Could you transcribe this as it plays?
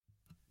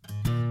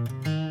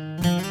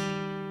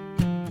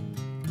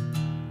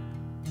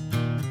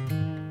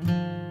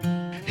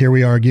Here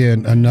we are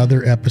again,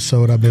 another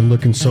episode I've been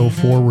looking so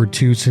forward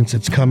to since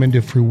it's come into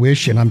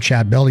fruition. I'm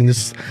Chad Belding.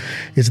 This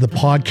is the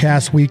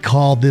podcast we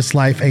call This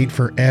Life Ain't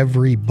For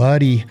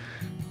Everybody,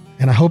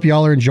 and I hope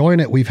y'all are enjoying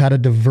it. We've had a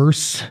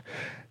diverse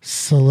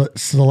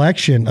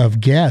selection of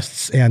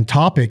guests and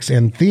topics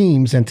and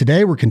themes, and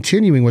today we're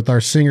continuing with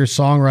our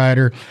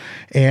singer-songwriter,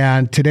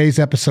 and today's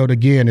episode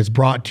again is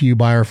brought to you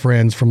by our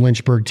friends from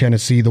Lynchburg,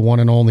 Tennessee, the one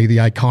and only, the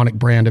iconic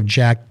brand of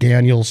Jack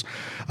Daniel's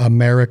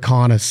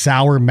Americana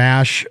Sour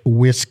Mash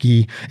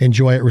Whiskey.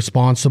 Enjoy it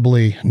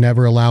responsibly.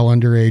 Never allow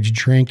underage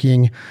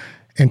drinking.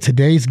 And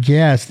today's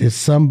guest is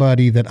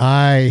somebody that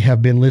I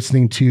have been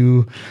listening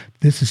to.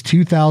 This is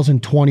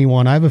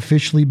 2021. I've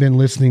officially been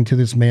listening to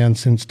this man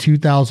since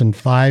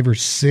 2005 or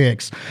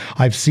 6.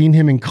 I've seen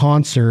him in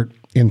concert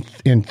in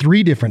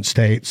 3 different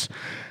states.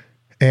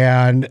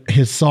 And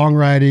his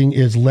songwriting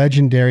is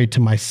legendary to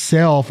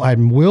myself. I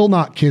will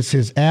not kiss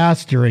his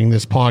ass during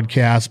this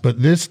podcast,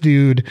 but this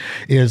dude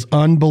is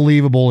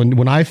unbelievable. And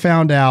when I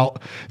found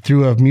out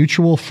through a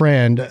mutual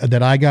friend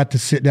that I got to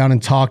sit down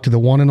and talk to the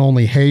one and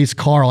only Hayes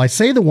Carll, I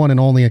say the one and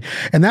only,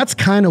 and that's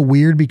kind of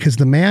weird because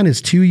the man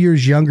is 2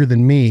 years younger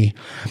than me,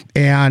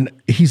 and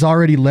he's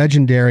already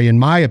legendary in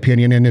my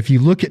opinion. And if you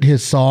look at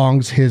his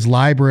songs, his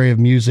library of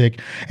music,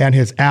 and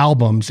his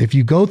albums, if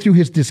you go through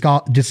his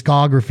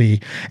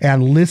discography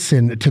and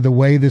listen to the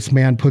way this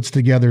man puts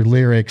together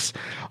lyrics,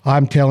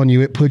 I'm telling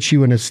you, it puts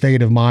you in a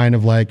state of mind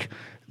of like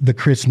the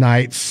Chris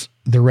Knights,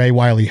 the Ray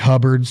Wiley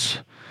Hubbards,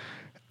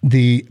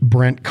 the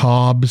Brent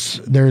Cobbs.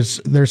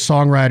 There's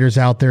songwriters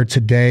out there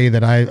today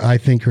that I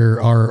think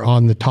are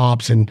on the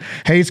tops. And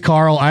Hayes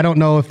Carll, I don't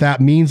know if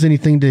that means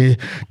anything to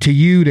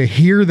you to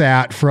hear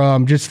that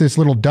from just this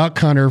little duck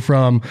hunter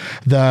from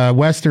the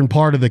western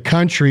part of the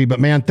country, but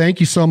man, thank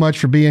you so much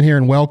for being here,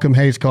 and welcome,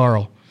 Hayes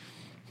Carll.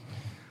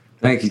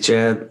 Thank you,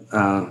 Chad.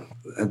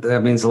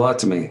 That means a lot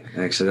to me.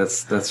 Actually,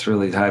 that's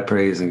really high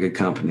praise and good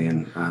company,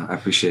 and I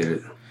appreciate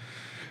it.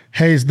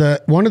 Hayes,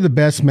 one of the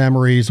best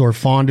memories or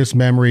fondest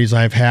memories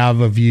I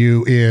have of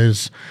you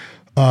is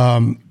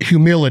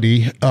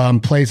humility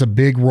plays a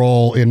big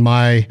role in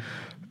my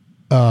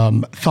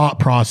thought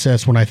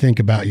process when I think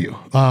about you.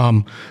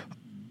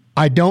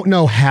 I don't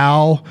know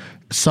how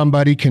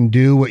somebody can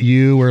do what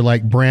you or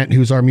like Brent,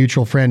 who's our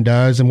mutual friend,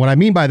 does. And what I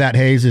mean by that,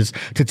 Hayes, is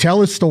to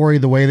tell a story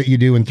the way that you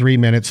do in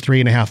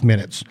 3.5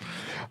 minutes.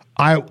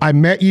 I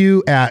met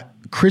you at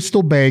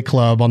Crystal Bay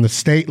Club on the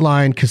State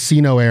Line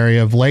Casino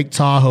area of Lake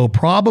Tahoe,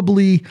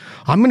 probably,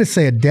 I'm going to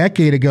say a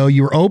decade ago.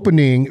 You were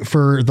opening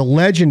for the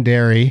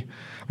legendary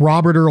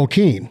Robert Earl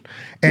Keen.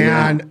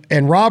 And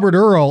Robert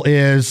Earl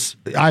is,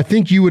 I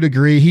think you would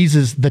agree,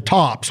 he's the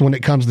tops when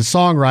it comes to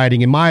songwriting.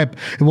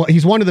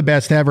 He's one of the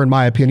best ever in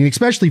my opinion,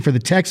 especially for the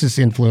Texas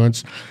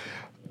influence.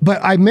 But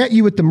I met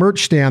you at the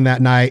merch stand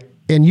that night,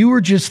 and you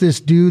were just this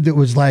dude that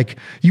was like,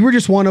 you were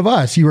just one of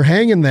us. You were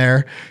hanging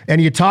there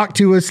and you talked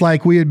to us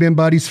like we had been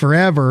buddies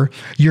forever.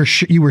 You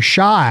were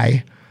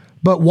shy.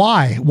 But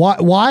why?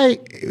 Why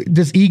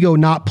does ego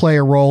not play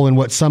a role in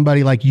what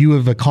somebody like you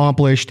have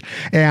accomplished,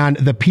 and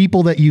the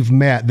people that you've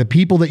met, the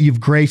people that you've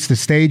graced the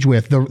stage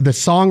with, the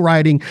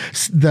songwriting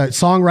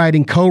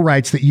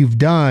co-writes that you've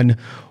done?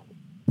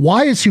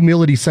 Why is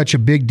humility such a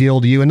big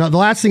deal to you? And the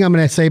last thing I'm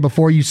going to say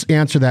before you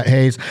answer that,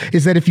 Hayes,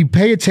 is that if you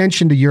pay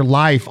attention to your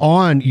life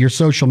on your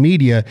social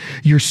media,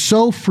 you're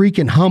so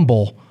freaking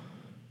humble.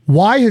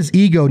 Why has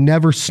ego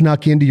never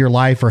snuck into your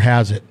life, or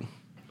has it?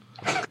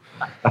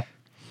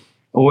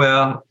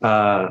 Well,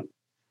 I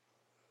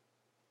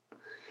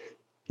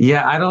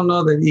don't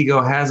know that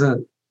ego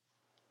hasn't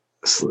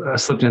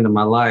slipped into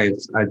my life.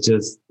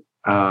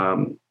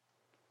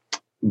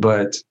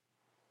 But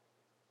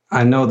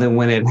I know that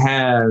when it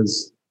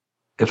has,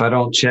 if I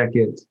don't check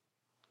it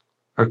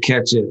or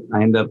catch it,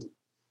 I end up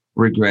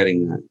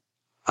regretting that.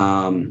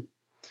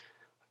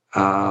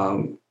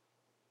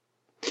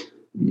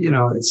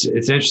 It's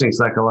interesting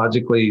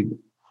psychologically.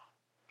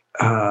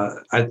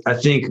 I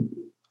think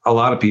a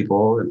lot of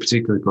people, and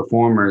particularly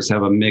performers,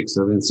 have a mix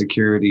of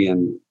insecurity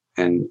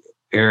and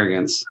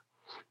arrogance.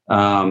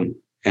 And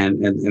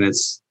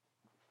it's,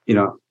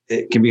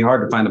 it can be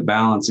hard to find a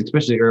balance,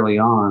 especially early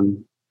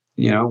on,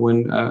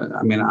 when,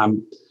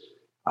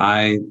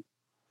 I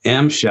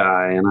am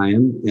shy and I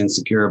am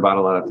insecure about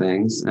a lot of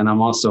things. And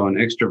I'm also an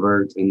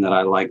extrovert in that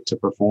I like to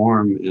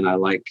perform and I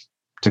like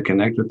to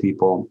connect with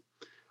people.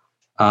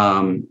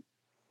 And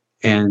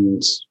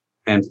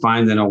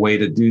finding a way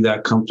to do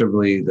that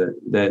comfortably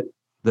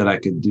that I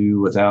could do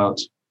without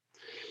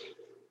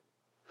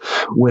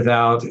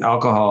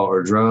alcohol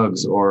or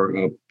drugs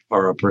or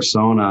a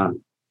persona,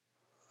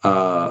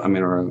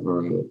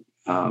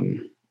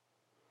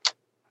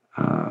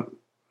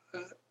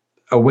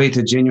 a way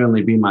to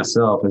genuinely be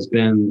myself has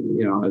been,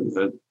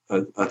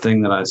 a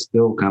thing that I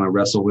still kind of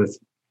wrestle with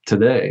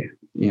today.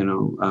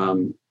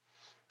 Doing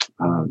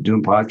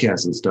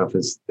podcasts and stuff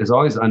is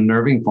always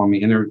unnerving for me.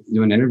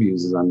 Doing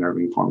interviews is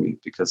unnerving for me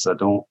because I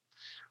don't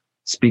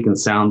speak in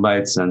sound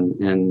bites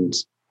and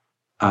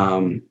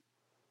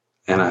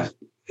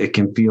it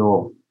can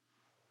feel,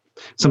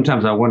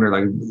 sometimes I wonder,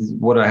 like,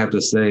 what I have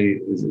to say,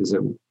 is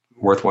it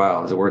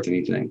worthwhile? Is it worth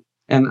anything?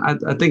 And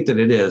I think that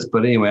it is.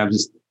 But anyway, I'm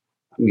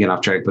getting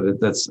off track. But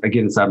I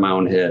get inside my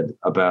own head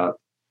about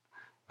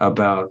a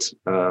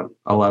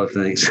lot of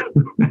things.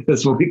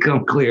 This will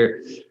become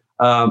clear.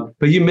 But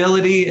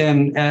humility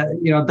and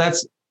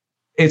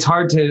it's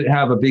hard to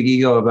have a big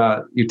ego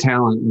about your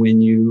talent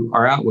when you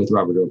are out with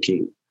Robert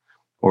O'Keefe,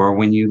 or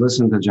when you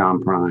listen to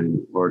John Prine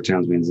or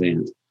Townes Van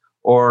Zandt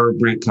or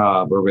Brent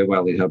Cobb or Ray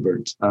Wylie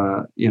Hubbard.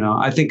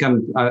 I think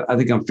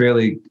I'm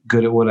fairly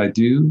good at what I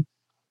do.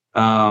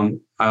 I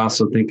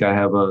also think I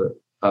have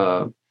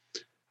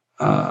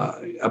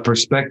a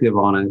perspective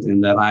on it,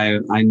 in that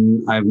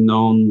I've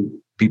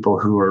known people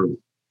who are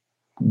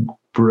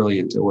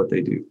brilliant at what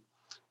they do.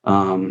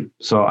 So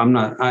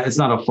it's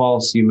not a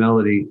false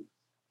humility.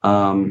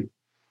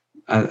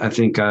 I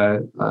think I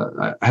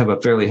have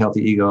a fairly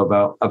healthy ego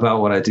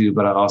about what I do,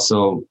 but I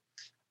also,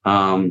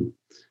 I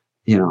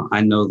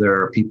know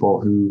there are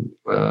people who,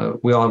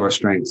 we all have our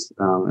strengths,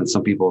 and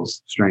some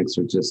people's strengths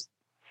are just,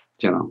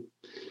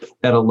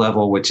 at a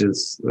level which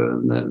is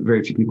that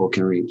very few people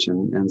can reach.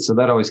 And so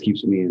that always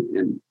keeps me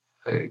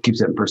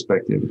keeps it in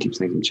perspective and keeps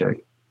things in check.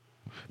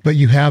 But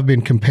you have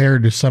been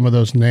compared to some of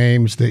those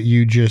names that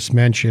you just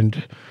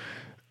mentioned.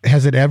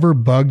 Has it ever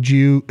bugged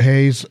you,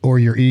 Hayes, or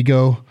your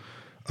ego,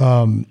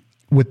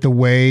 with the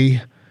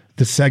way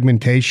the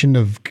segmentation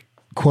of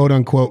quote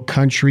unquote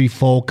country,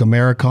 folk,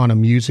 Americana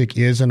music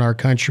is in our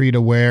country,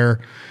 to where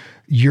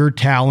your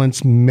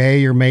talents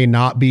may or may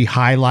not be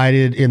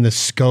highlighted in the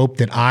scope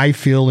that I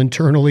feel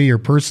internally or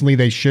personally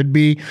they should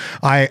be?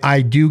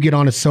 I do get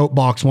on a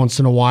soapbox once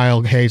in a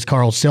while, Hayes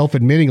Carl,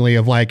 self-admittingly,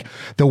 of like,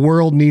 the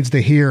world needs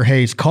to hear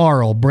Hayes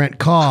Carl, Brent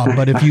Cobb.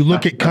 But if you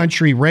look at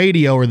country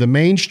radio or the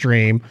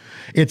mainstream,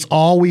 it's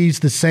always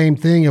the same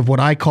thing of what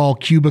I call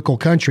cubicle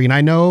country. And I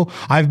know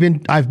I've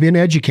been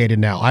educated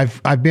now.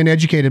 I've been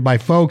educated by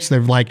folks that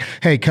are like,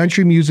 hey,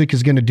 country music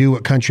is going to do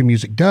what country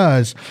music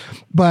does.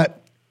 But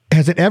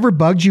has it ever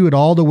bugged you at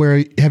all, to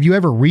where, have you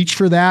ever reached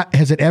for that?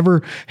 Has it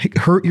ever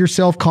hurt your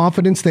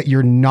self-confidence that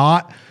you're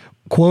not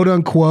quote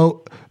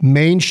unquote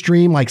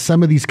mainstream like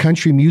some of these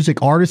country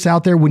music artists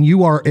out there, when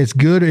you are as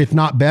good, if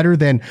not better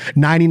than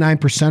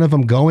 99% of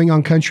them going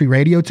on country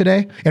radio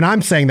today? And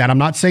I'm saying that, I'm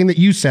not saying that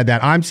you said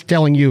that. I'm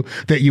telling you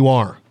that you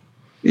are.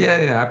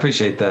 Yeah, I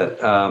appreciate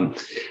that.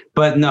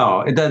 But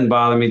no, it doesn't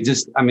bother me.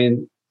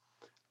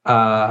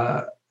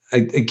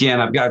 Again,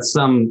 I've got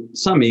some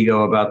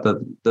ego about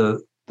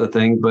the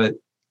thing, but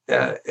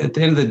at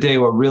the end of the day,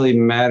 what really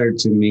mattered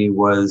to me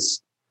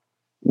was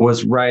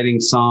writing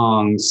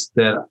songs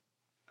that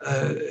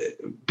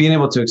being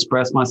able to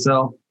express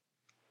myself,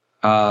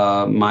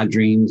 my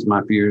dreams,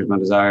 my fears, my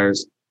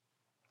desires,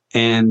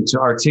 and to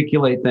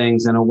articulate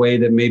things in a way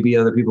that maybe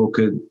other people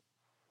could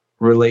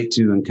relate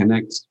to and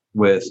connect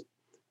with,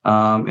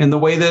 in the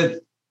way that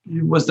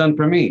it was done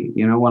for me.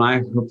 When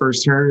I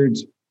first heard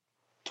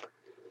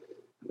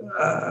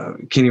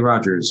Kenny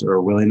Rogers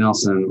or Willie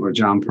Nelson or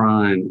John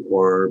Prine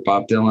or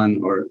Bob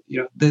Dylan, or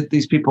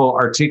these people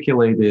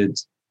articulated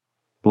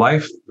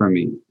life for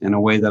me in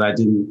a way that I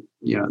didn't,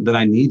 that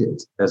I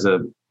needed as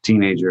a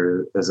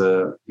teenager, as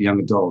a young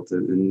adult,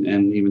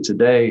 and even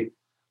today,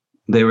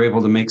 they were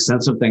able to make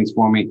sense of things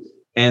for me,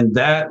 and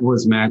that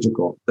was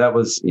magical. That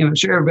was,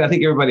 sure, I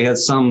think everybody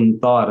has some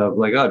thought of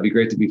like, oh, it'd be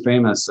great to be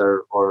famous,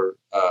 or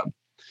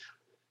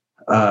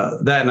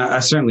that, and I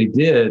certainly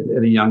did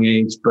at a young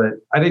age, but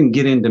I didn't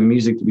get into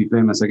music to be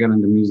famous. I got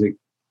into music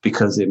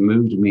because it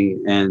moved me,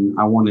 and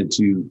I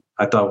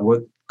thought,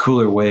 what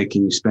cooler way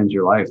can you spend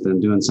your life than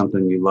doing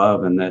something you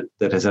love and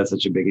that has had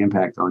such a big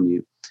impact on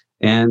you?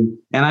 And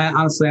I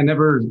honestly, I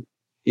never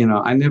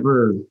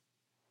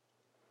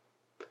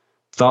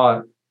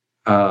thought,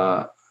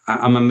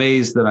 I'm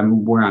amazed that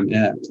I'm where I'm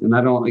at. And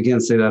I don't,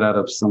 again, say that out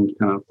of some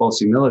kind of false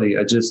humility.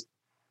 I guess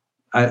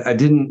I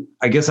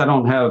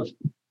don't have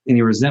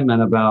any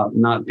resentment about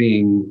not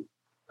being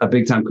a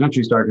big time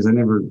country star, because I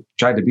never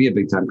tried to be a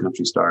big time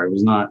country star. It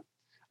was not,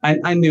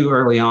 I knew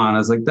early on, I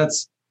was like,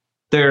 that's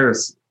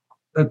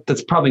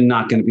probably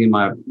not going to be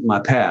my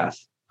path.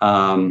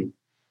 My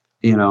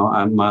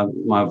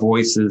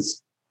voice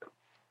is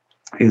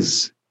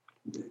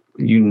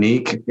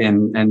unique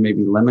and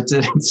maybe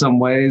limited in some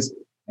ways.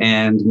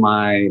 And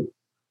I'm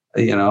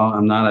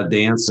not a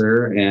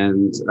dancer,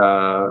 and,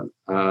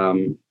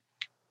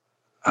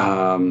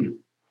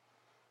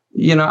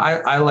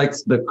 I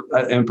liked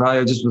and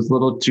probably just was a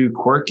little too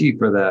quirky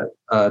for that,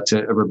 to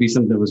ever be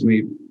something that was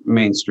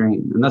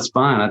mainstream. And that's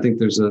fine. I think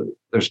there's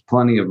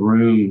plenty of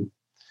room,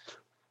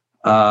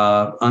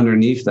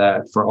 underneath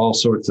that for all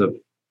sorts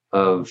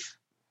of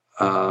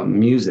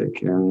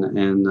music.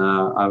 And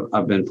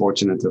I've been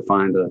fortunate to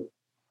find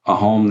a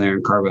home there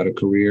and carve out a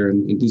career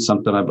and do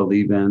something I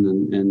believe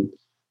in.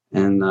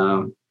 And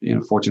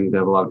fortunate to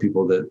have a lot of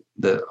people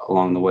that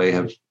along the way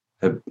have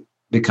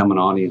become an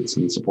audience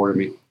and supported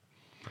me.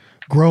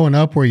 Growing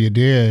up where you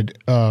did,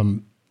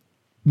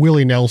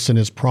 Willie Nelson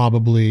is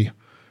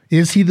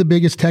he the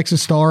biggest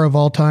Texas star of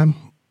all time,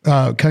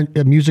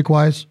 music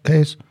wise,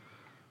 Hayes?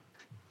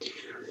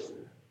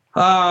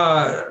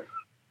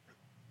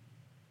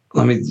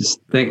 Let me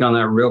just think on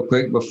that real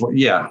quick before.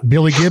 Yeah.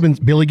 Billy Gibbons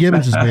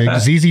is big.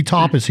 ZZ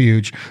Top is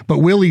huge, but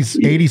Willie's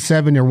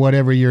 87 or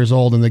whatever years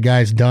old, and the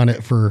guy's done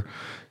it for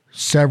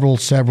several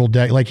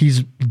decades. Like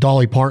he's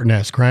Dolly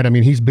Parton-esque, right? I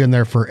mean, he's been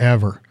there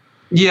forever.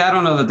 Yeah, I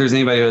don't know that there's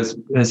anybody who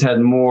has had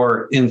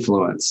more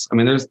influence. I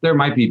mean, there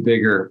might be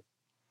bigger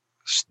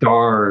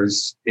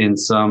stars in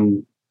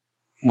some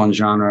one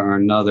genre or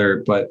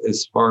another, but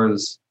as far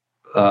as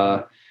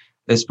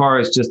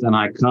just an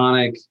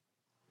iconic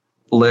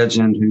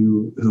legend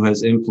who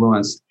has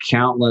influenced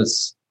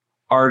countless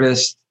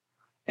artists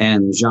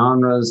and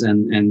genres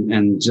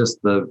and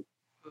just the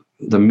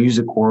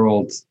music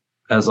world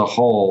as a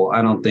whole,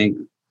 I don't think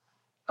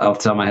off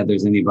the top of my head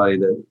there's anybody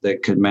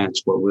that could match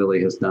what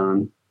Willie has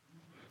done.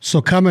 So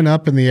coming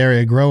up in the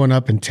area, growing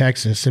up in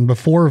Texas, and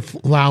before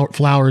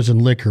Flowers and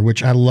Liquor,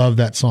 which I love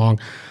that song,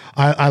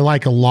 I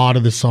like a lot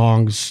of the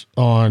songs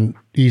on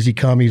Easy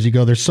Come, Easy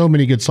Go. There's so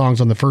many good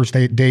songs on the first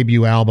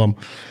debut album.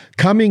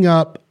 Coming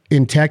up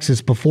in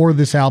Texas, before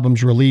this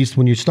album's released,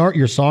 when you start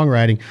your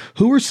songwriting,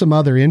 who are some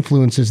other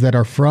influences that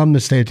are from the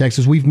state of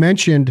Texas? We've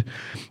mentioned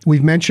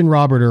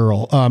Robert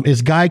Earl.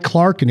 Is Guy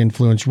Clark an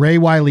influence? Ray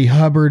Wiley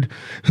Hubbard?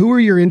 Who are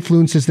your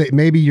influences that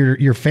maybe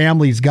your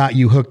family's got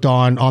you hooked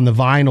on the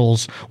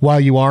vinyls while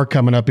you are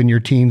coming up in your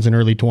teens and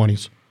early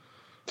 20s?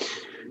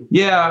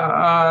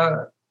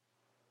 Yeah.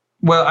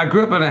 Well, I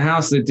grew up in a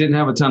house that didn't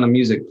have a ton of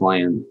music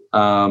playing.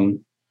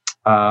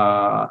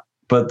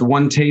 But the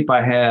one tape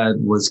I had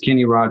was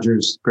Kenny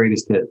Rogers'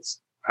 Greatest Hits.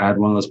 I had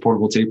one of those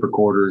portable tape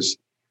recorders,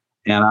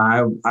 and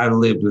I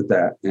lived with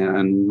that.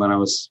 And when I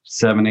was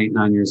 7, 8,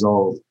 9 years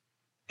old,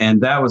 and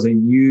that was a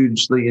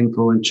hugely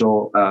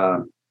influential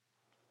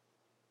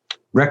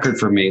record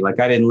for me.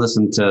 Like I didn't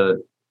listen to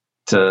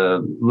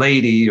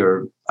Lady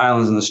or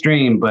Islands in the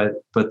Stream, but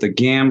The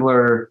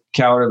Gambler,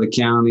 Coward of the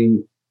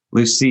County,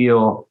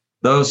 Lucille,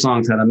 those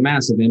songs had a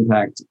massive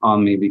impact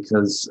on me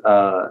because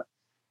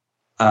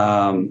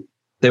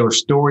they were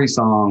story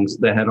songs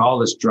that had all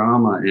this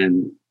drama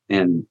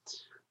and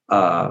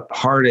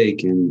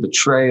heartache and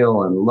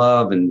betrayal and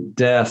love and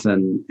death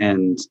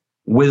and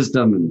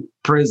wisdom and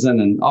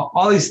prison and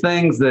all these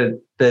things that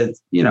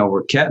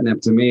were catnip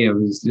to me. It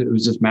was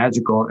just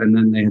magical. And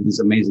then they had these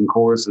amazing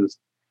choruses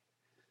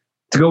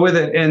to go with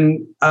it.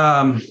 And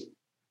I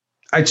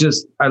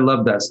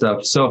love that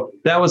stuff. So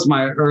that was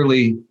my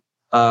early.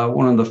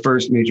 One of the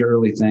first major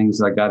early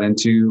things I got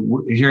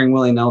into. Hearing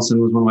Willie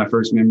Nelson was one of my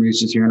first memories,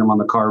 just hearing him on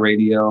the car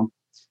radio.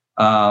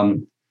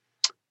 So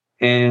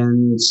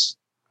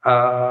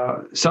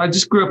I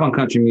just grew up on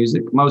country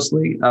music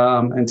mostly,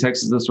 and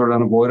Texas is sort of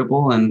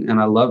unavoidable, and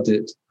I loved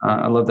it.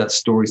 I love that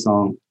story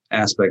song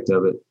aspect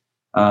of it.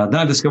 Then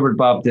I discovered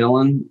Bob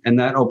Dylan, and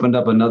that opened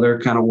up another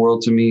kind of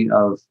world to me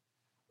of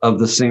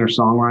the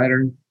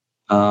singer-songwriter,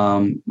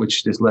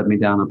 which just led me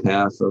down a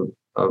path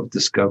of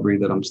discovery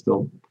that I'm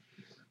still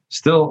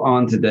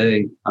on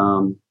today.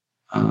 All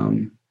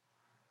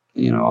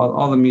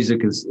the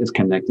music is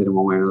connected in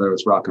one way or another.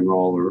 It's rock and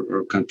roll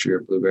or country or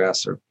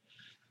bluegrass or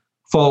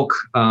folk.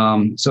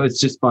 So it's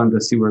just fun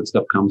to see where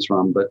stuff comes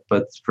from.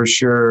 But for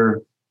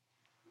sure,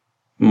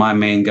 my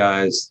main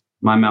guys,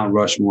 my Mount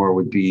Rushmore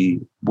would be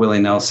Willie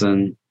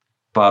Nelson,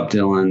 Bob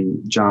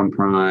Dylan, John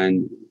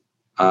Prine,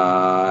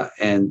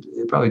 and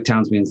probably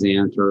Townsend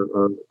Zant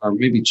or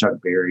maybe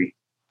Chuck Berry,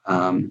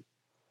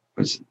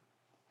 which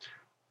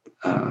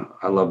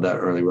I love that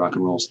early rock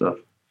and roll stuff.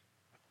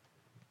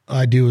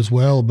 I do as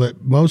well, but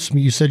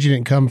you said you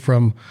didn't come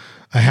from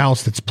a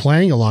house that's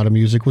playing a lot of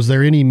music. Was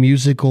there any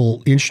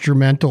musical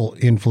instrumental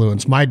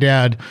influence? My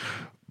dad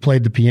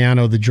played the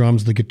piano, the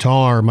drums, the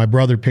guitar. My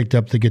brother picked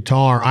up the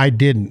guitar. I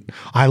didn't.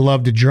 I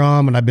love to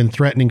drum, and I've been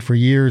threatening for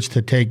years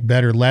to take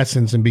better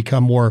lessons and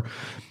become more,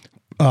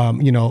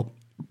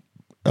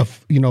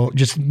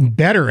 just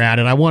better at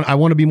it. I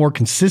want to be more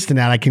consistent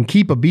at it. I can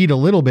keep a beat a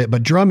little bit,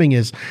 but drumming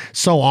is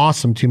so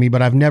awesome to me,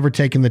 but I've never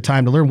taken the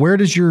time to learn.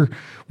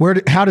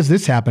 How does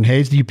this happen,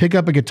 Hayes? Do you pick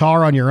up a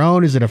guitar on your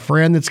own? Is it a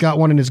friend that's got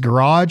one in his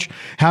garage?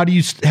 How do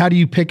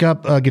you pick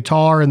up a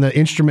guitar and the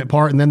instrument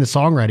part and then the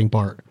songwriting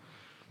part?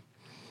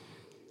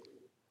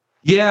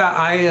 Yeah,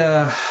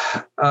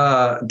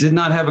 I did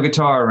not have a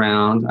guitar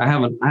around. I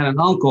had an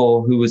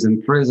uncle who was in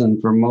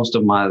prison for most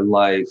of my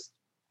life,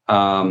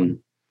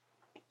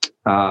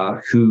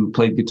 who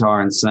played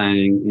guitar and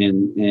sang,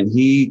 and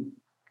he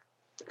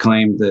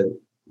claimed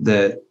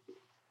that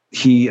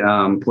he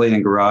played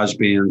in garage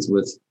bands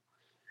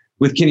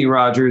with Kenny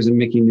Rogers and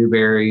Mickey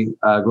Newberry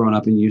growing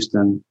up in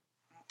Houston.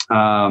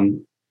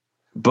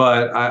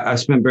 But I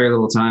spent very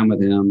little time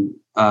with him.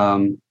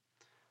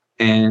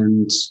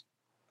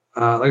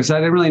 Like I said, I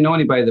didn't really know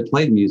anybody that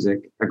played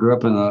music. I grew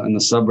up in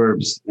the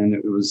suburbs, and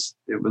it was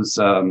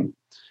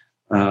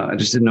I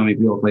just didn't know many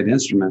people who played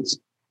instruments.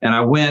 And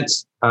we went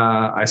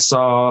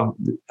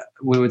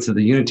to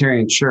the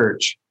Unitarian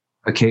Church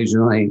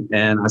occasionally,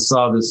 and I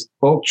saw this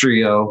folk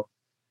trio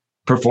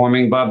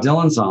performing Bob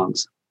Dylan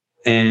songs.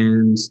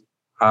 And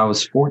I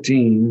was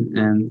 14,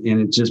 and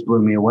it just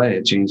blew me away.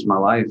 It changed my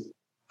life.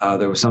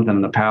 There was something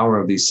in the power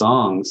of these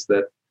songs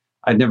that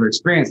I'd never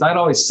experienced. I'd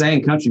always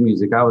sang country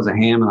music. I was a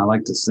ham and I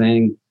liked to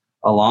sing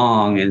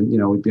along, and, you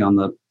know, we'd be on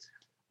the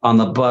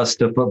bus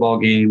to football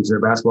games or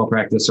basketball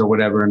practice or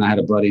whatever. And I had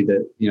a buddy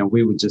that, you know,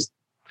 we would just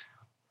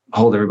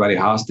hold everybody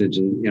hostage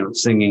and, you know,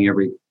 singing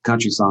every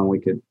country song we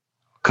could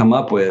come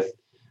up with,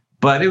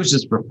 but it was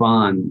just for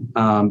fun.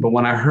 But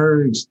when I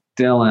heard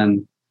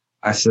Dylan,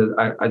 I said,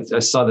 I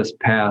saw this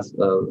path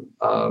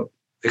of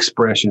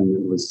expression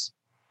that was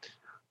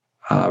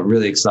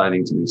really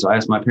exciting to me. So I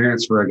asked my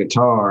parents for a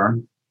guitar,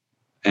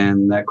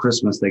 and that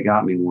Christmas they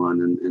got me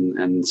one.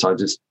 And so I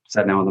just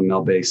sat down with a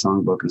Mel Bay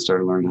songbook and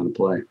started learning how to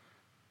play.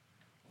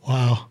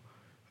 Wow.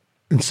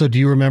 And so do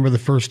you remember the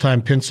first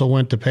time pencil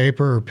went to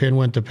paper or pen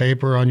went to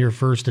paper on your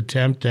first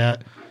attempt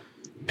at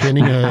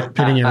penning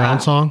your own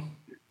song?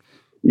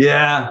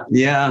 Yeah.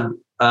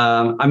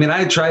 I mean,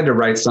 I tried to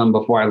write some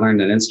before I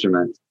learned an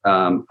instrument.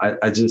 I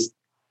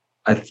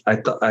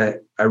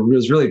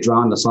was really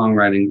drawn to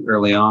songwriting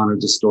early on, or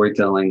just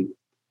storytelling.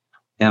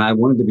 And I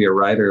wanted to be a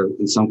writer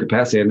in some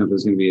capacity. I didn't know if it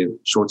was going to be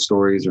short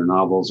stories or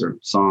novels or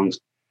songs.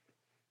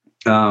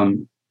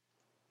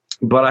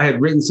 But I had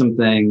written some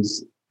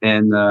things,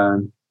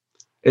 and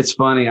it's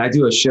funny. I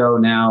do a show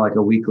now, like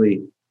a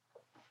weekly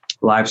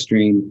live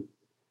stream,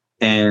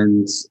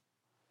 and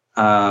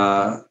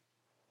I've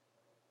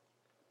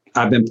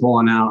been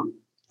pulling out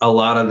a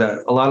lot of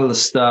the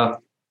stuff.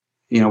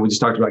 You know, we just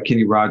talked about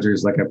Kenny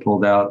Rogers, like I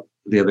pulled out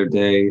the other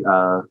day,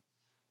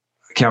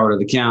 Coward of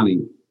the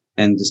County,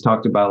 and just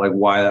talked about like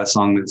why that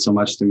song meant so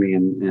much to me.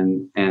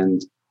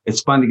 And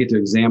it's fun to get to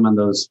examine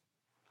those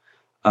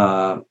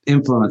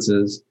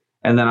influences.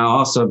 And then I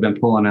also have been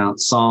pulling out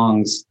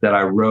songs that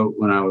I wrote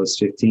when I was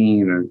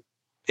 15 or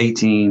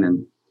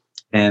 18.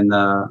 And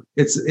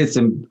it's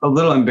a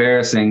little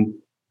embarrassing,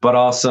 but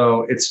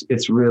also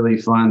it's really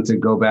fun to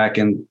go back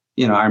and,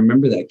 you know, I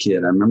remember that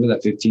kid. I remember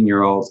that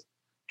 15-year-old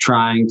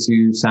trying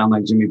to sound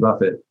like Jimmy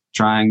Buffett,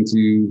 trying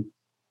to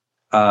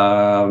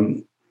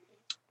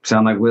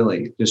sound like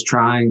Willie, just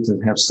trying to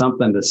have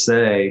something to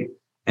say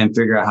and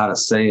figure out how to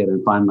say it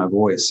and find my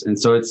voice. And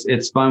so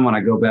it's fun when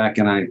I go back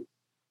and I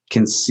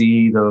can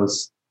see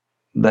the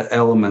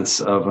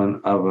elements of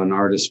an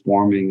artist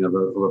forming, of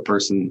a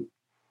person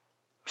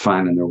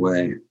finding their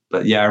way.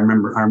 But yeah, I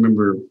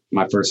remember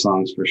my first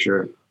songs for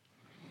sure.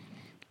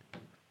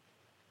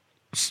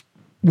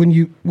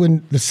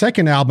 When the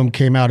second album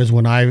came out is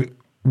when I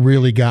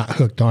really got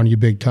hooked on you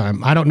big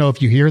time. I don't know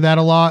if you hear that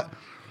a lot,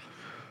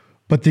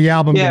 but the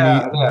album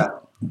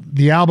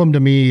to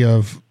me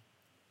of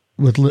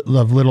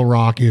Little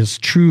Rock is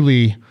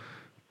truly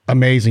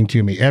amazing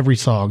to me. Every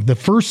song, the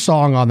first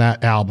song on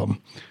that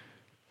album,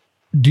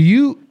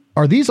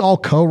 are these all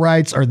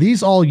co-writes? Are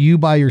these all you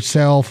by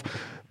yourself?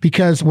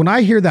 Because when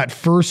I hear that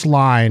first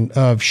line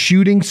of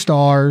shooting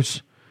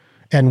stars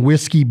and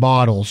whiskey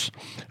bottles,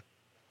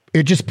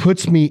 it just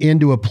puts me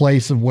into a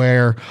place of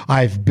where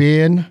I've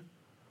been.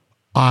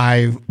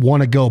 I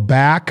want to go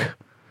back.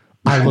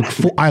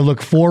 I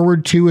look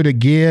forward to it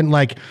again.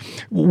 Like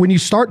when you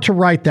start to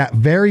write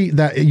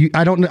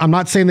I'm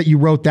not saying that you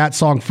wrote that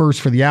song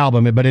first for the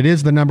album, but it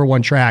is the number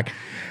one track.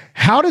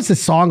 How does a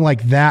song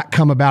like that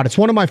come about? It's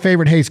one of my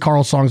favorite Hayes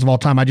Carll songs of all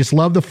time. I just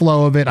love the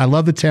flow of it. I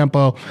love the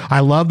tempo. I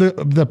love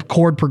the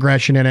chord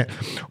progression in it.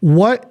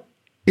 What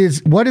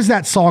does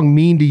that song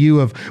mean to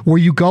you? Were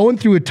you going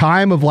through a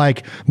time of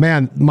like,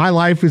 man, my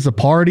life is a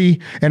party,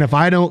 and if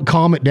I don't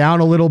calm it down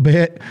a little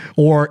bit,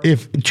 or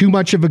if too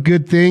much of a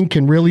good thing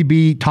can really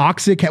be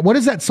toxic? What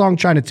is that song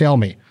trying to tell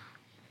me?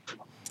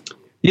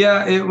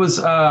 Yeah, it was,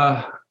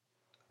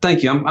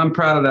 thank you. I'm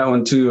proud of that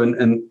one too.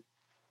 And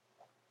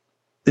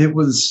it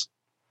was,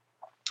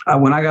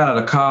 when I got out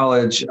of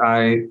college,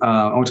 I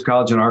went to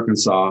college in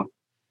Arkansas.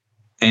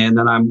 And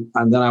then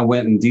I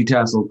went and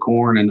detasseled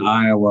corn in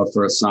Iowa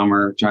for a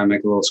summer, trying to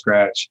make a little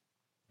scratch.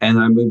 And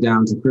I moved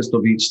down to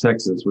Crystal Beach,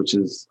 Texas, which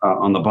is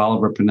on the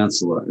Bolivar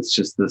Peninsula. It's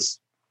just this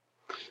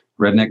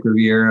redneck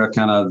Riviera,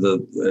 kind of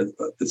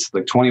it's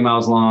like 20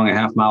 miles long, a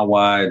half mile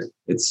wide.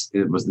 It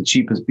was the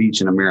cheapest beach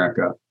in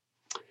America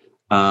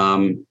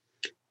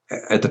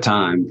at the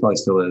time, probably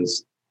still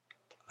is.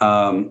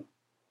 And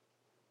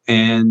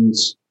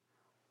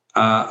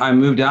I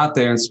moved out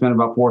there and spent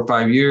about 4 or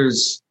 5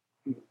 years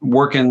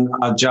working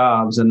odd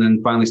jobs, and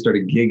then finally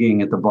started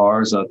gigging at the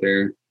bars out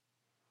there.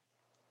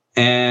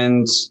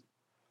 And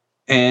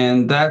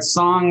that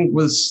song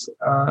was,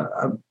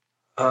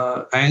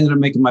 I ended up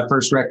making my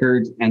first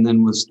record and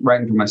then was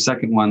writing for my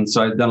second one.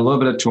 So I'd done a little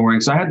bit of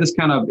touring. So I had this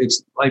kind of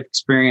life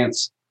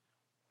experience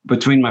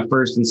between my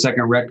first and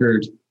second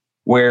record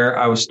where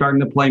I was starting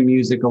to play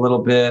music a little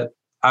bit.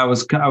 I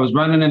was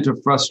running into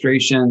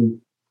frustration,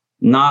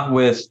 not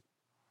with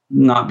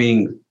not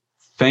being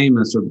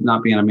famous or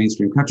not being a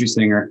mainstream country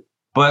singer,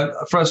 but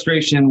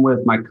frustration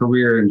with my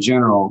career in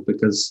general,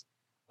 because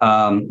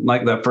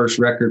like that first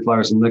record,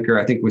 Flowers and Liquor,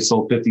 I think we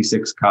sold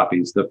 56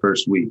 copies the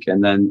first week,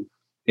 and then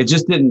it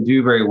just didn't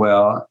do very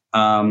well.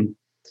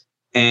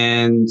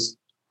 And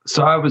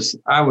so I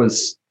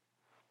was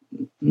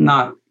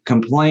not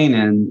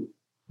complaining,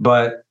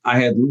 but I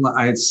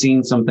had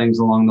seen some things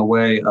along the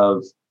way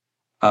of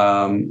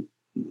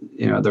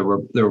there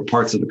were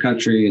parts of the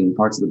country and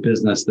parts of the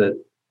business that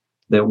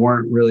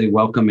weren't really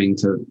welcoming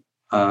to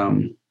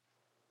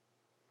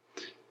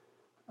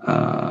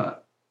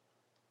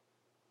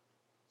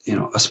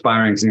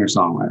aspiring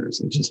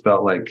singer-songwriters. It just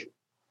felt like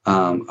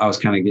I was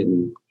kind of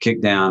getting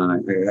kicked down,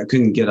 and I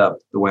couldn't get up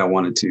the way I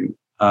wanted to.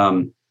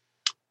 And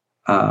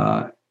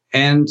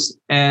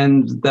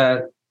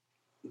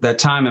that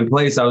time and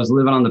place, I was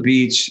living on the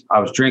beach. I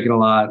was drinking a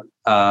lot.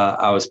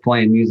 I was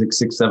playing music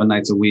 6-7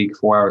 nights a week,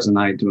 4 hours a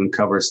night, doing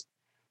covers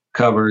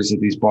at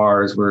these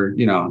bars where,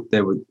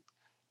 there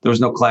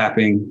was no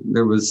clapping.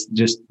 There was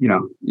just,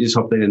 you just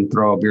hope they didn't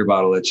throw a beer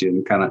bottle at you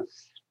and kind of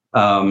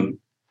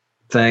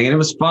thing. And it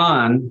was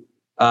fun.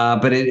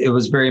 But it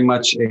was very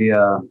much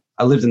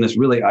I lived in this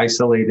really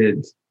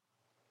isolated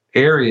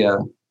area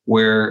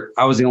where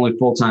I was the only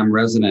full-time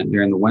resident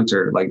during the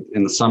winter. Like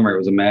in the summer, it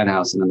was a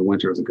madhouse, and in the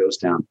winter, it was a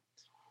ghost town.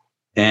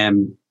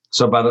 And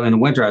so in the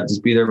winter, I'd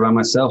just be there by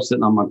myself,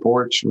 sitting on my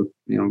porch with,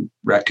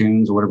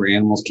 raccoons or whatever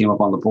animals came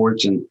up on the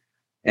porch.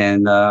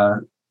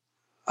 So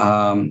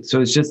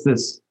it's just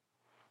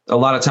a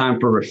lot of time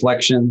for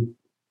reflection.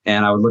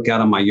 And I would look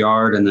out on my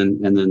yard, and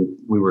then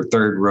we were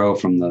third row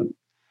from the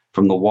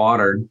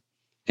water.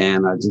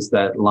 And just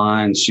that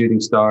line, shooting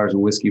stars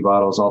and whiskey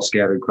bottles all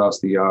scattered across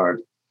the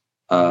yard,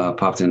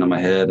 popped into my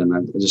head. And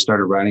I just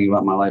started writing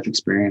about my life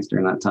experience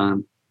during that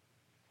time.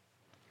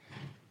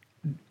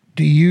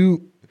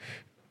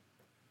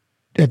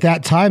 At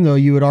that time, though,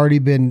 you had already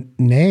been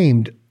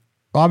named.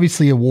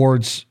 Obviously,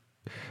 awards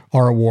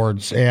are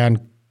awards and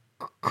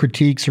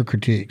critiques are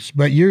critiques.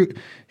 But you're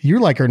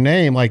like our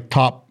name, like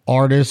top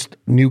artist,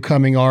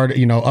 newcoming art,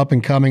 up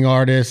and coming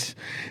artists.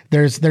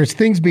 There's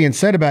things being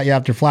said about you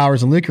after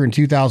Flowers and Liquor in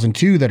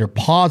 2002 that are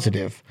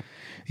positive.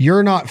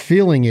 You're not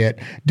feeling it.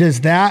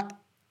 Does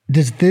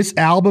this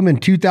album in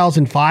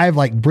 2005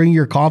 like bring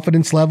your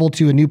confidence level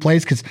to a new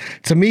place? Because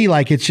to me,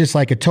 like, it's just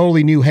like a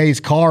totally new Hayes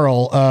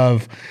Carll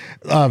of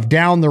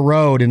Down the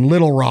Road and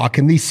Little Rock,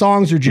 and these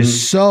songs are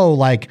just so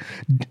like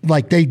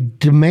they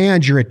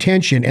demand your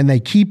attention and they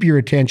keep your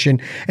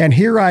attention. And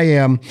here I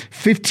am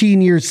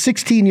 16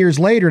 years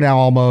later now,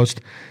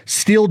 almost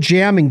still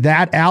jamming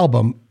that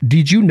album.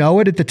 Did you know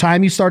it at the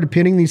time you started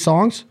pinning these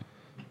songs?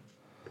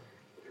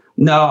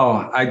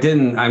 No, I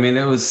didn't. I mean,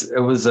 there was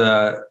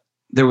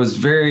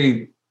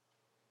very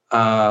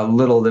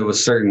little that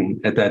was certain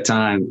at that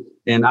time.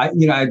 And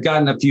I'd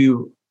gotten a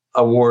few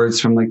awards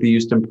from like the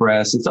Houston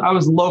Press. And so I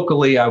was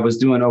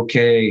doing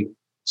okay,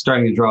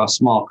 starting to draw a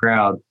small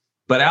crowd.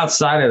 But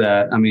outside of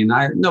that, I mean,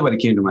 nobody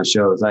came to my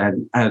shows. I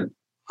had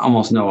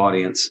almost no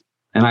audience.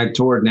 And I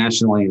toured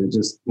nationally. And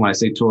when I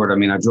say toured, I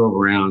mean, I drove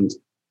around,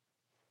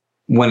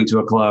 went into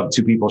a club,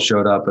 2 people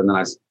showed up, and then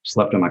I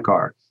slept in my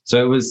car.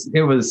 So it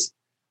was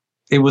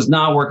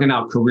not working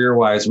out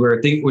career-wise,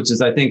 which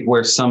is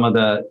where some of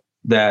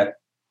that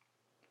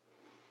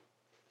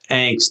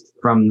angst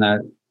from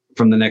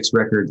the next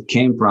record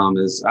came from.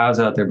 Is I was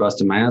out there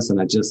busting my ass,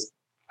 and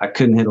I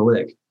couldn't hit a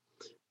lick.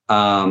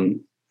 So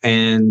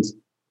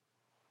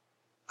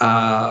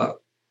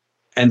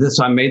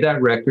I made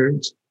that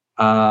record,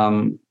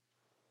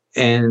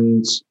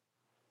 and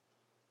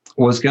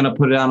was going to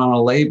put it out on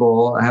a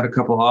label. I had a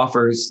couple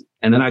offers,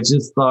 and then I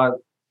just thought,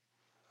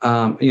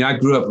 I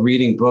grew up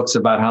reading books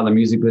about how the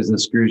music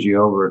business screws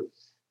you over.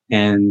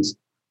 And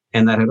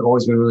that had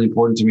always been really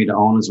important to me, to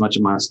own as much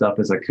of my stuff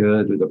as I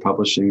could with the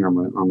publishing or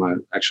my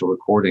actual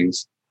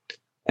recordings.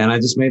 And I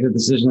just made a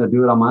decision to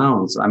do it on my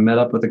own. So I met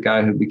up with a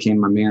guy who became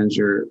my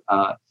manager,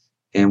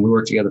 and we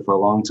worked together for a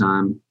long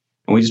time.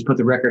 And we just put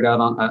the record out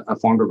I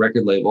formed a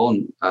record label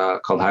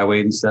called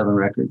Highway 87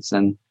 Records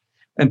and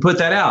put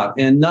that out.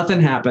 And nothing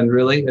happened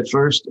really at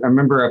first. I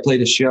remember I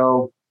played a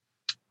show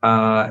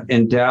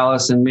in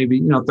Dallas, and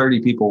maybe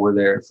 30 people were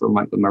there for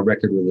my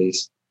record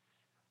release.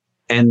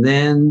 And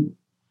then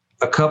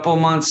a couple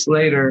months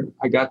later,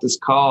 I got this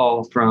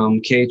call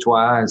from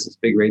KHYI, this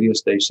big radio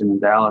station in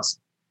Dallas,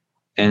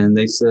 and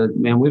they said,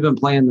 "Man, we've been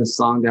playing this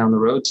song Down the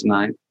Road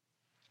tonight,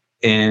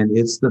 and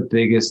it's the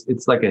biggest.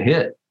 It's like a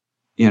hit,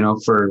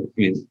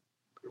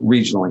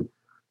 regionally."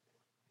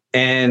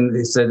 And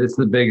they said it's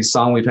the biggest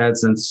song we've had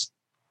since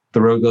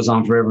 "The Road Goes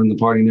On Forever and the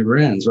Party Never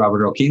Ends,"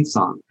 Robert Earl Keen's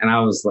song. And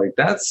I was like,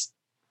 "That's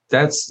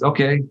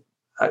okay."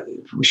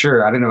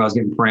 Sure. I didn't know I was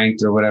getting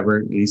pranked or whatever.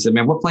 And he said,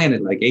 "Man, we're playing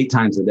it like 8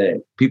 times a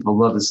day. People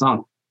love the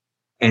song."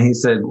 And he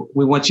said,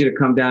 "We want you to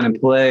come down and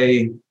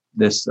play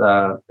this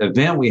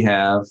event we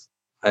have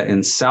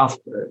at South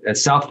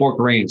Fork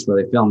Range,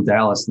 where they filmed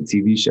Dallas, the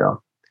TV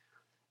show."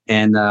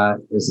 And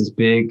it's this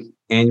big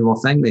annual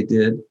thing they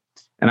did.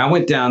 And I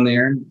went down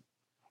there,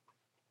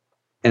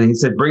 and he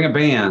said, "Bring a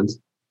band,"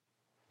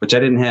 which I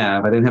didn't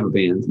have. I didn't have a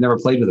band. Never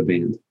played with a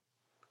band.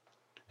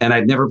 And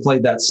I'd never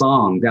played that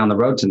song, Down the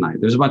Road Tonight.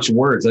 There's a bunch of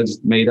words I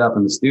just made up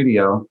in the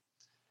studio,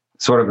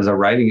 sort of as a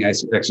writing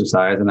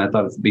exercise, and I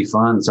thought it'd be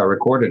fun, so I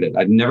recorded it.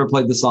 I'd never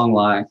played the song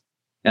live,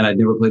 and I'd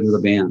never played with a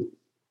band.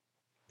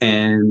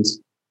 And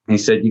he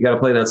said, "You got to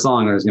play that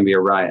song, or there's going to be a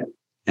riot."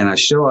 And I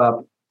show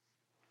up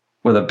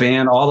with a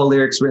band, all the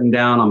lyrics written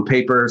down on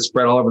paper,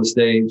 spread all over the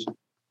stage.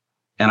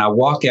 And I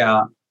walk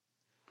out,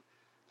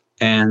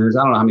 and there's,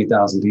 I don't know how many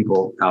thousand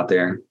people out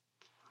there.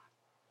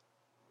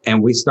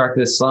 And we start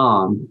this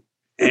song,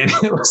 and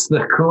it was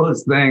the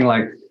coolest thing.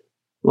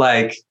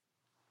 Like,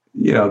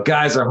 you know,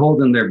 guys are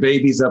holding their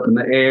babies up in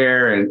the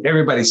air and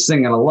everybody's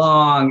singing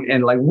along,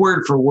 and like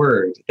word for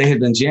word, they had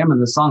been jamming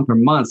the song for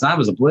months. And I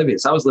was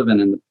oblivious. I was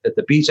living at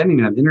the beach. I didn't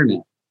even have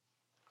internet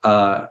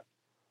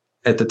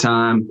at the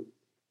time.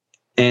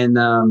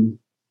 And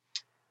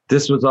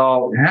this was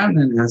all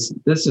happening.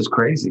 This is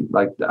crazy.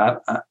 Like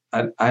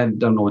I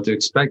don't know what to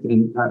expect.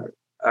 And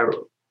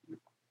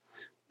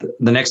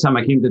the next time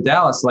I came to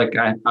Dallas, like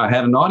I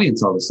had an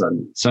audience all of a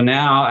sudden. So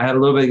now I had a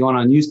little bit going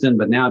on in Houston,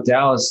 but now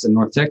Dallas and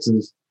North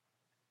Texas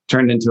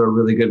turned into a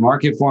really good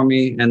market for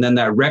me. And then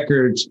that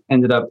record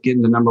ended up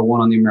getting to number one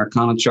on the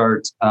Americana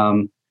chart,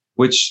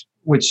 which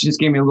just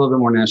gave me a little bit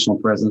more national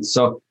presence.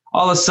 So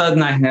all of a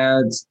sudden I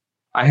had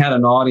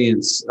an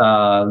audience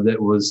that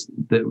was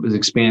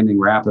expanding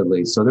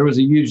rapidly. So there was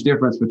a huge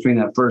difference between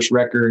that first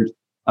record,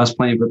 us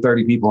playing for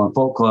 30 people in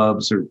folk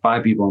clubs or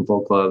 5 people in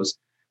folk clubs.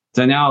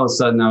 So now all of a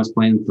sudden I was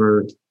playing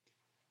for,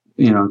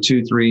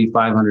 200, 300,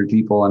 500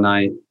 people a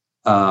night,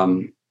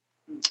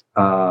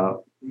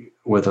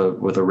 with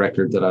a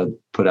record that I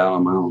put out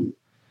on my own.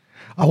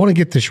 I want to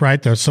get this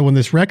right though. So when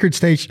this record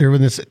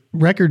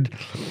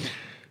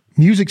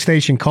music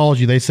station calls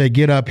you, they say,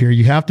 get up here.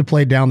 You have to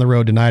play Down the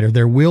Road Tonight or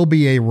there will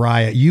be a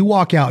riot. You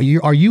walk out.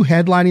 Are you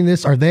headlining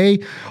this? Are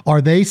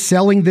they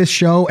selling this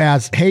show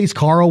as Hayes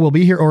Carll will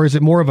be here, or is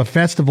it more of a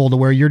festival to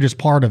where you're just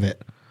part of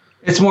it?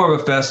 It's more of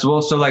a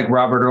festival. So like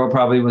Robert Earl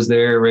probably was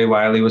there. Ray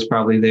Wiley was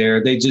probably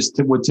there. They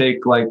just would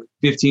take like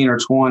 15 or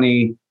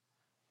 20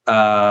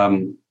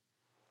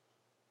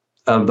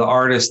 of the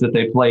artists that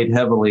they played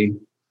heavily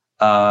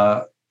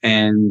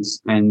and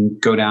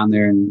go down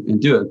there and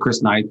do it.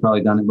 Chris Knight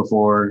probably done it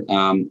before.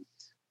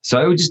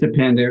 So it would just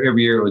depend.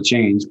 Every year it would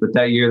change. But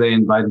that year they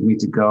invited me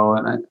to go,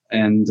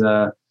 and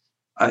I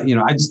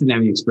just didn't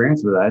have any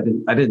experience with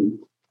it. I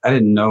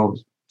didn't know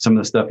some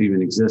of the stuff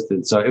even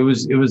existed. So it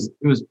was.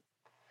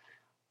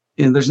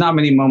 There's not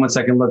many moments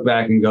I can look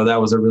back and go,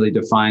 that was a really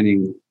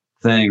defining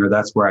thing, or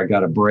that's where I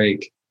got a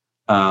break.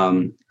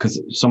 Because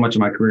so much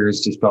of my career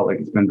has just felt like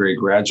it's been very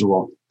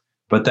gradual.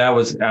 But that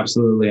was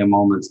absolutely a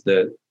moment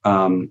that,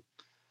 I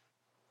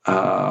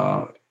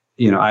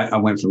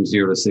went from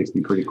 0 to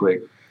 60 pretty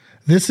quick.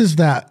 This is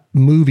that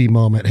movie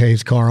moment,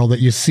 Hayes Carll, that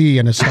you see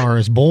in A Star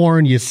is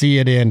Born. You see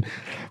it in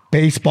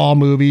baseball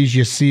movies.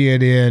 You see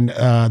it in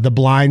The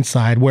Blind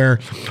Side, where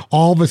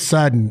all of a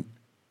sudden,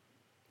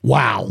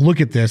 wow,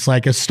 look at this.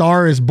 Like A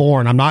Star is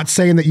Born. I'm not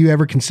saying that you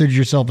ever considered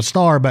yourself a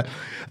star, but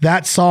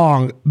that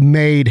song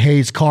made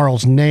Hayes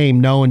Carll's name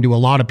known to a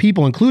lot of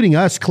people, including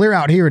us clear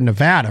out here in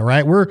Nevada,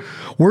 right?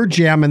 We're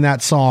jamming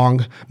that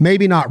song,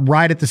 maybe not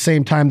right at the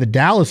same time the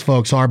Dallas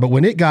folks are, but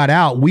when it got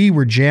out, we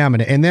were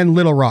jamming it. And then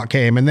Little Rock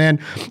came, and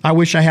then I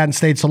Wish I Hadn't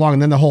Stayed So Long,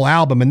 and then the whole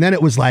album. And then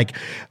it was like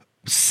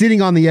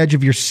sitting on the edge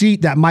of your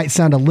seat. That might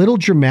sound a little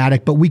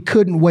dramatic, but we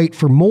couldn't wait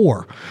for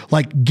more.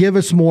 Like, give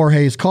us more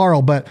Hayes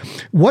Carll. But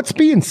what's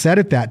being said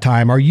at that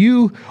time? Are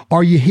you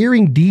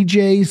hearing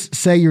DJs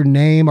say your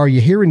name? Are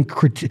you hearing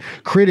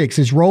critics?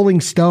 Is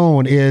Rolling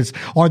Stone?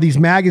 Are these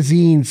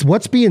magazines?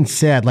 What's being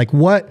said? Like,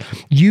 what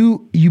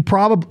you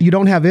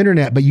don't have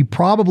internet, but you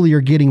probably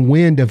are getting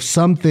wind of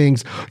some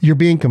things. You're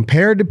being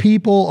compared to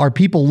people. Are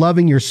people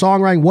loving your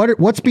songwriting?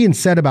 What's being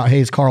said about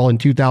Hayes Carll in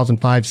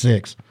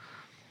 2005-06?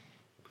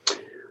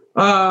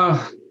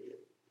 I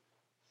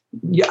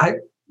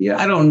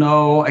don't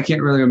know. I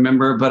can't really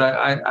remember, but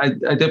I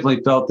definitely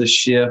felt the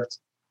shift.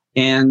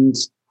 And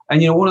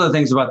one of the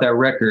things about that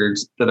record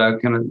that I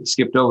kind of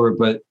skipped over,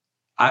 but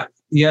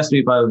you asked me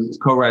if I was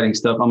co-writing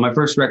stuff. On my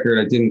first record,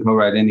 I didn't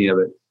co-write any of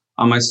it.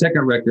 On my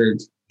second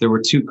record, there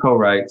were three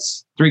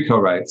co-writes.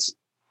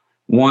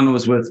 One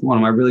was with one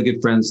of my really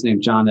good friends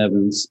named John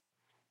Evans.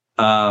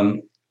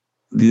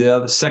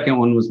 The second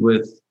one was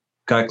with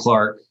Guy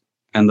Clark.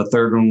 And the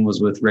third one was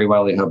with Ray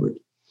Wiley Hubbard.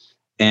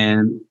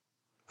 And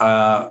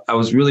I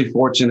was really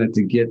fortunate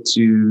to get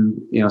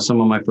to, some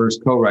of my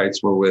first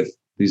co-writes were with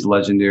these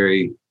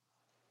legendary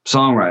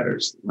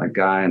songwriters like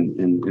Guy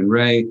and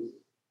Ray.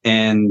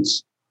 And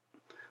so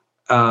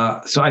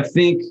I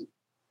think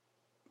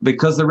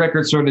because the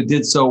record sort of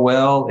did so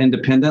well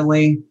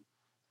independently,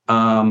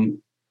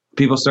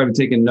 people started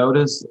taking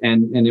notice,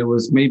 and it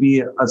was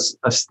maybe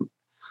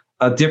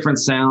a different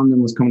sound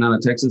than was coming out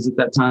of Texas at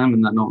that time.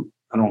 And I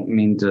don't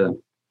mean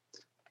to,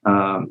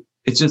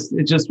 it just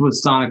was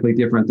sonically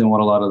different than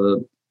what a lot of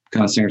the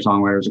kind of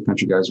singer-songwriters or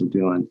country guys were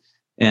doing.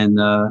 And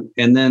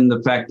then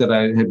the fact that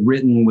I had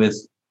written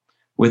with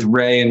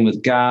Ray and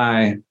with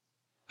Guy,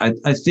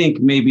 I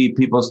think maybe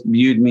people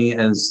viewed me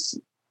as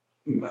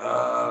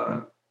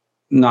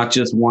not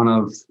just one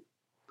of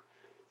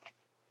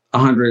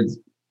 100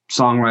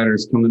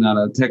 songwriters coming out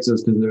of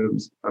Texas,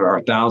 because there are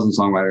 1,000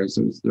 songwriters.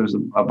 There's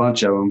a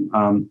bunch of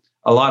them,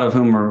 a lot of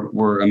whom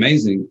were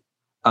amazing.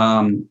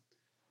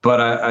 But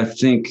I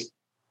think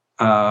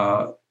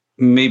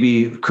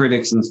maybe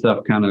critics and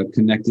stuff kind of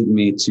connected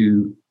me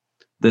to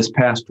this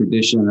past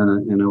tradition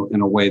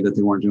in a way that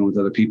they weren't doing with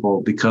other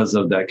people, because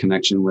of that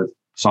connection with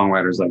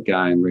songwriters like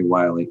Guy and Ray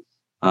Wiley.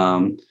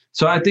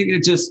 So I think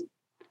it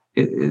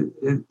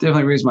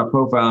definitely raised my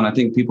profile. And I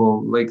think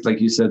people like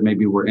you said,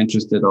 maybe were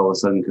interested all of a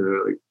sudden because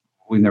like,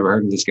 we've never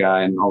heard of this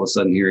guy. And all of a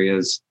sudden here he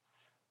is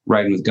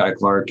writing with Guy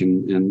Clark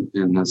and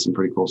has some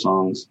pretty cool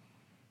songs.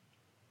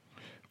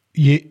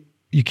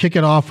 You kick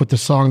it off with the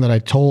song that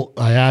I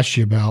asked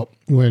you about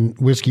when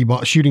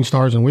Shooting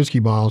Stars and Whiskey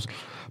Bottles.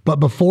 But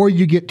before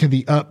you get to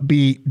the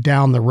upbeat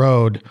Down the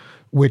Road,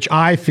 which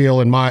I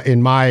feel in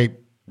my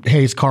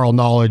Hayes Carll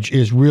knowledge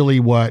is really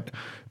what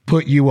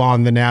put you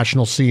on the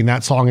national scene,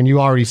 that song. And you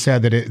already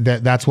said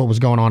that's what was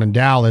going on in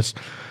Dallas.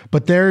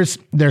 But there's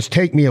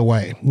Take Me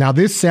Away. Now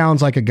this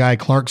sounds like a Guy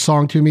Clark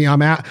song to me. I'm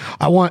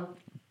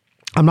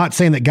not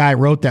saying that Guy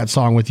wrote that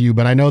song with you,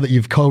 but I know that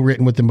you've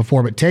co-written with him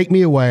before. But Take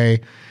Me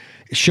Away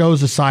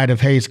shows the side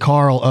of Hayes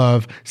Carll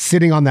of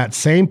sitting on that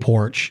same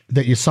porch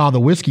that you saw the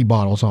whiskey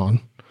bottles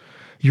on.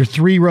 You're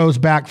 3 rows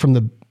back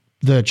from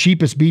the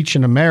cheapest beach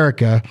in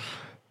America,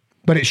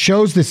 but it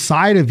shows this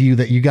side of you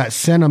that you got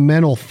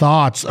sentimental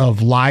thoughts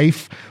of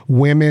life,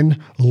 women,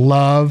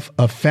 love,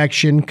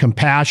 affection,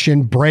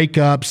 compassion,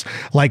 breakups,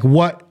 like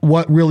what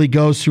really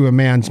goes through a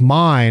man's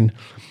mind.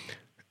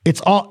 It's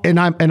all, and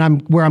I'm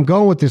where I'm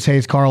going with this,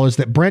 Hayes Carll, is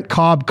that Brent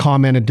Cobb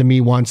commented to me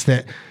once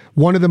that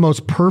one of the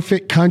most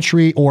perfect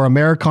country or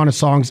Americana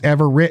songs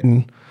ever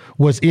written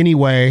was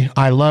Anyway,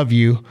 I Love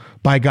You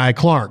by Guy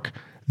Clark.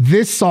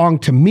 This song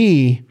to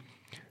me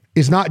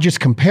is not just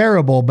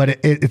comparable, but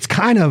it's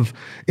kind of,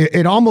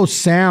 it almost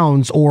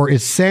sounds or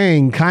is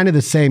saying kind of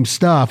the same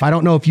stuff. I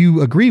don't know if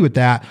you agree with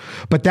that,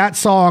 but that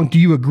song, do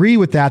you agree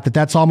with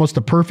that's almost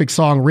a perfect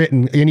song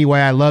written, Anyway,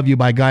 I Love You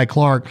by Guy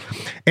Clark?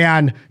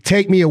 And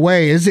Take Me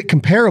Away, is it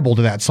comparable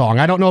to that song?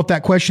 I don't know if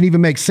that question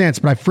even makes sense,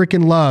 but I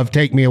freaking love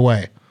Take Me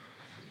Away.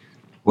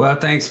 Well,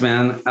 thanks,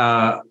 man.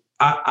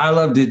 I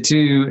loved it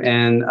too.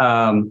 And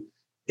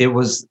it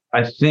was,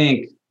 I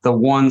think, the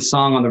one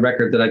song on the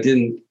record that I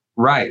didn't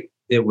write.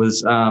 It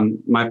was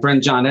my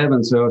friend John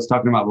Evans, who I was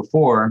talking about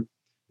before.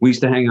 We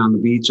used to hang on the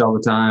beach all the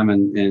time,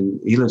 and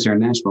he lives here in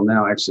Nashville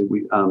now, actually.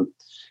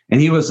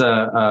 And he was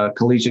a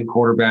collegiate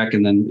quarterback,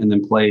 and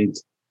then played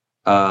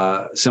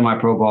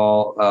semi-pro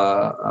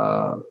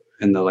ball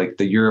in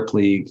the Europe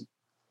League,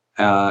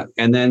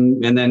 and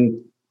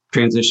then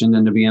transitioned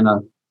into being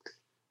a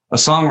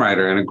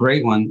songwriter, and a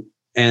great one.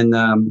 And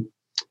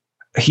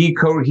he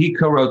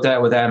co-wrote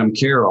that with Adam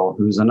Carroll,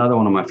 who's another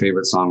one of my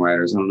favorite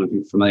songwriters. I don't know if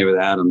you're familiar with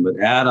Adam, but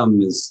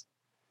Adam is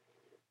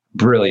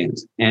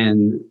brilliant.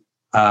 And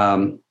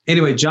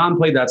anyway, John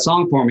played that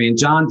song for me, and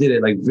John did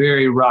it like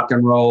very rock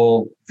and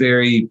roll,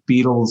 very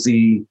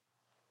Beatlesy,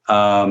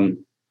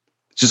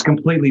 just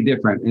completely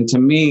different. And to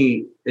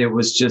me, it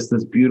was just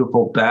this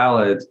beautiful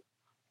ballad,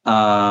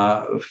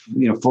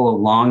 full of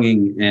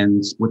longing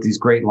and with these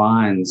great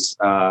lines.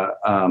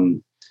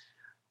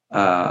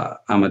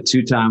 I'm a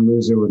 2-time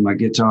loser with my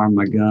guitar and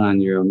my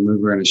gun. You're a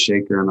mover and a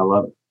shaker and a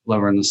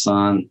lover in the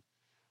sun.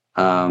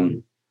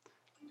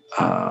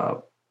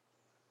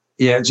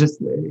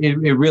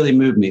 It really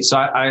moved me. So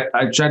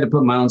I tried to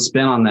put my own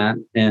spin on that,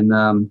 and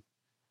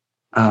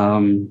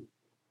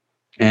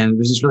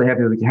was just really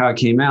happy with how it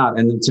came out.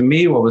 And then to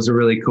me, what was a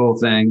really cool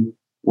thing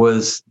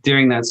was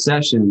during that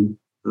session,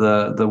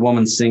 the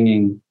woman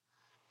singing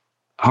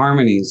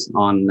harmonies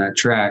on that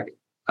track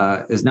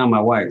is now my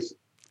wife.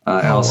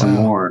 Allison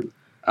Moore.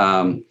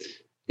 I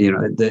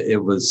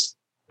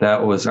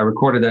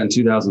recorded that in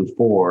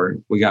 2004.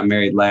 We got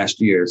married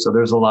last year. So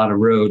there's a lot of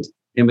road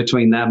in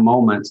between that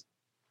moment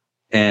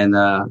and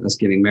us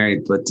getting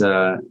married. But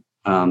so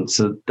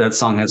that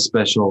song has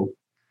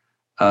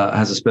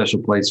a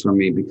special place for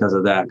me because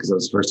of that, because it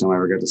was the first time I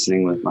ever got to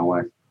sing with my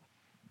wife.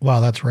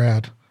 Wow, that's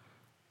rad.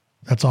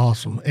 That's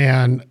awesome.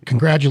 And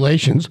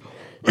congratulations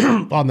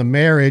on the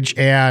marriage.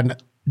 And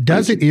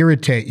does it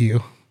irritate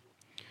you?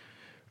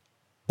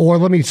 Or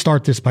let me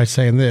start this by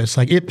saying this,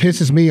 like, it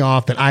pisses me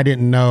off that I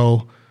didn't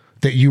know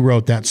that you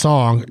wrote that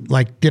song.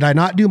 Like, did I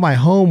not do my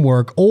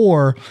homework,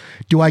 or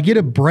do I get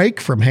a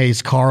break from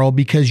Hayes Carll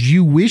because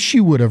you wish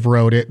you would have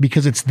wrote it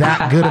because it's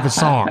that good of a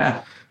song?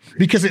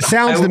 Because it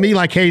sounds to me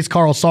like Hayes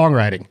Carll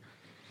songwriting.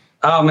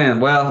 Oh man.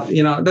 Well,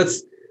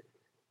 that's,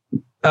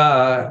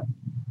 I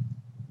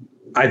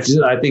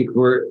think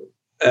we're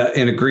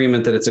in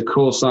agreement that it's a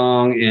cool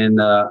song,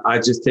 and I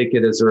just take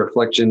it as a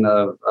reflection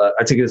of,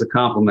 I take it as a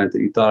compliment that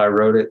you thought I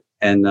wrote it.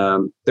 And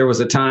there was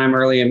a time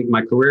early in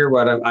my career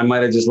where I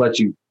might have just let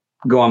you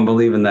go on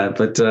believing that,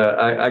 but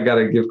I got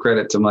to give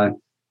credit to my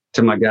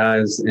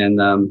guys. And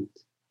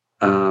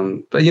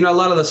but a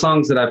lot of the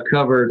songs that I've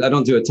covered, I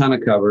don't do a ton of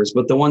covers,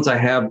 but the ones I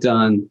have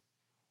done,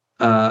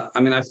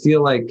 I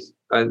feel like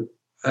I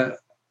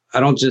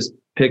don't just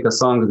pick a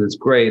song because it's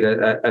great.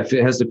 It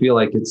has to feel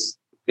like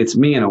it's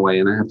me in a way,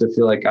 and I have to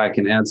feel like I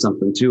can add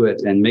something to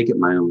it and make it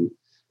my own.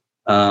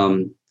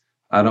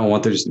 I don't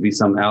want there just to be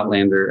some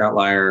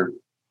outlier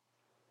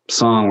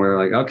song where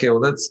like, okay, well,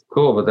 that's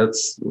cool, but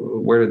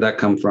where did that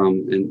come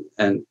from?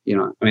 And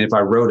if I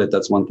wrote it,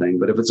 that's one thing,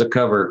 but if it's a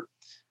cover,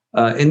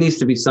 it needs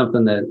to be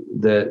something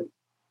that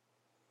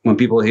when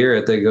people hear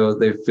it,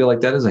 they feel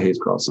like that is a Hayes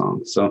Carll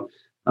song. So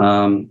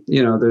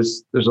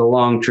There's a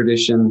long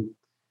tradition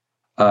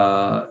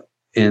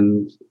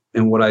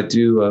in what I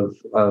do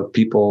of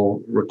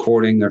people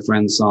recording their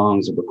friends'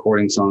 songs or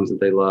recording songs that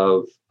they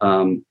love.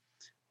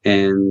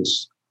 And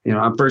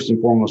I'm first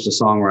and foremost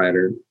a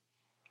songwriter,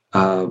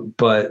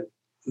 but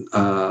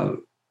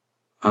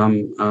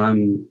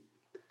I'm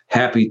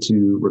happy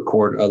to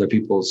record other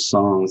people's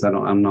songs. I'm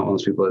not one of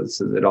those people that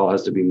says it all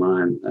has to be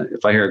mine.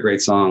 If I hear a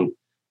great song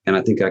and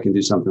I think I can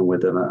do something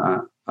with it,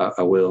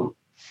 I will.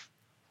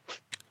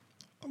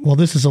 Well,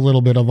 this is a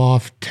little bit of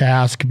off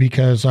task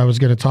because I was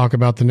going to talk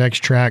about the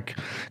next track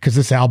because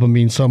this album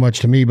means so much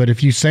to me. But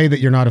if you say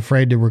that you're not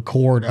afraid to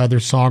record other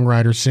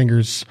songwriters,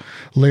 singers,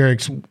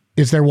 lyrics,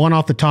 is there one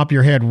off the top of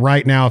your head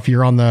right now, if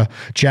you're on the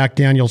Jack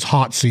Daniels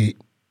hot seat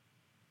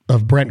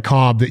of Brent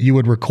Cobb, that you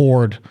would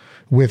record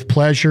with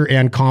pleasure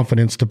and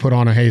confidence to put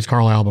on a Hayes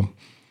Carll album?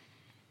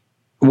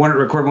 Want to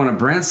record one of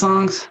Brent's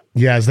songs?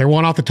 Yeah. Is there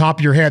one off the top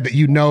of your head that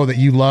you know that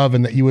you love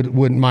and that you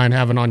wouldn't mind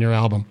having on your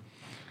album?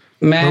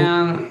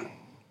 Man,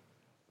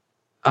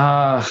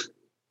 I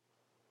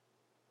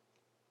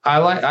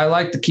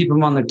like to keep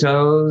them on their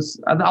toes.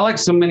 I like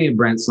so many of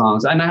Brent's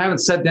songs, and I haven't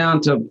sat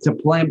down to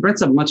play.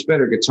 Brent's a much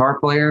better guitar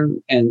player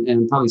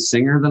and probably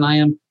singer than I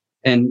am,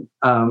 and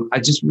I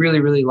just really,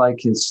 really like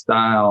his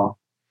style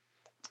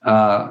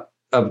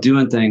of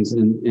doing things.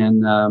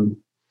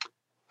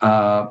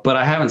 But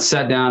I haven't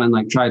sat down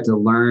and tried to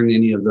learn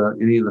any of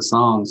the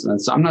songs,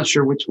 and so I'm not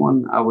sure which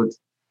one I would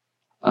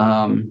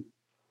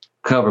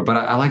cover. But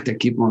I like to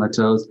keep them on their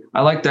toes.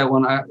 I like that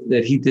one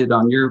that he did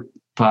on your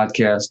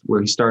podcast where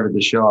he started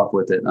the show off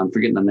with it. I'm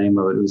forgetting the name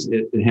of it. It was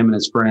him and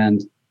his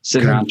friend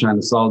sitting around trying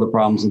to solve the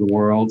problems of the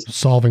world.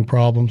 Solving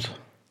problems.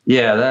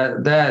 Yeah,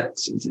 that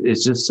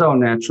is just so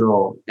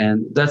natural.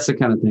 And that's the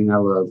kind of thing I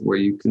love, where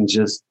you can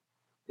just,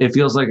 it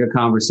feels like a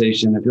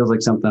conversation. It feels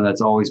like something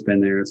that's always been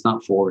there. It's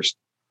not forced.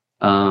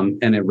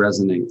 And it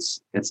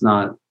resonates. It's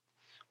not,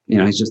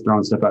 he's just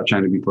throwing stuff out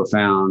trying to be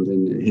profound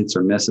and it hits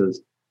or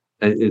misses.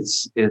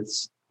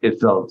 It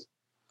felt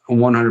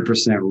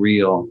 100%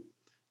 real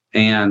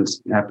and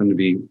happened to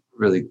be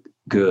really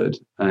good.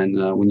 And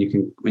when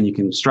you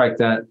can strike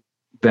that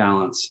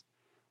balance,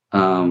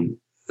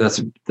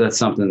 that's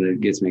something that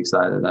gets me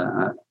excited.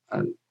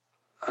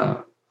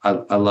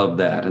 I love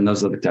that, and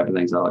those are the type of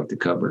things I like to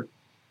cover.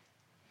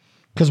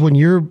 Because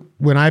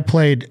when I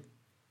played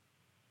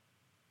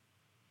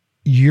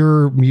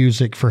your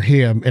music for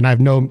him, and I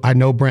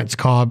know Brent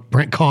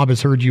Cobb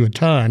has heard you a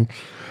ton,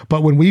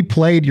 but when we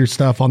played your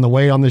stuff on the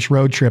way on this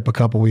road trip a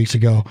couple weeks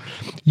ago,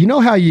 you know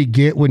how you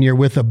get when you're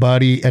with a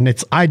buddy and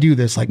I do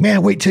this,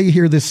 man, wait till you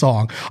hear this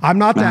song. I'm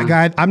not that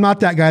guy. I'm not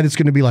that guy that's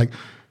going to be like,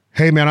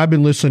 hey man, I've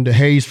been listening to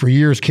Hayes for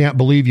years. Can't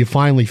believe you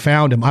finally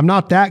found him. I'm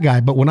not that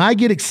guy. But when I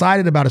get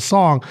excited about a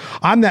song,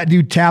 I'm that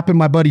dude tapping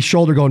my buddy's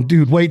shoulder going,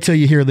 dude, wait till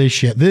you hear this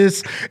shit.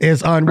 This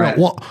is unreal. Right.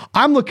 Well,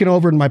 I'm looking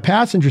over in my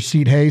passenger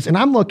seat, Hayes, and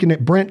I'm looking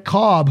at Brent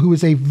Cobb, who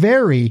is a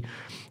very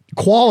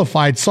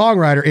qualified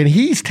songwriter, and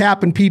he's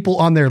tapping people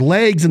on their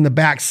legs in the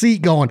back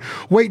seat going,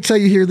 wait till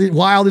you hear the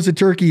Wild as a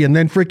Turkey. And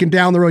then freaking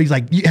down the road, he's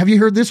like, have you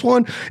heard this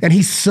one? And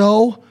he's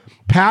so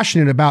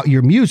passionate about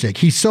your music.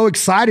 He's so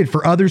excited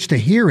for others to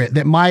hear it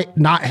that might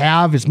not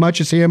have as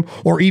much as him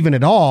or even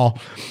at all.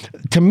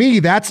 To me,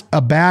 that's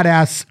a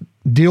badass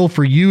deal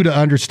for you to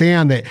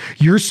understand that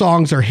your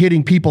songs are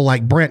hitting people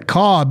like Brent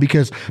Cobb,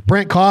 because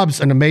Brent Cobb's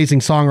an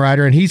amazing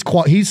songwriter and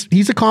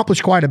he's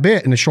accomplished quite a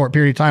bit in a short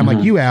period of time,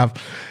 like you have.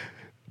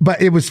 But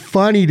it was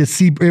funny to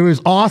see, it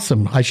was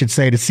awesome, I should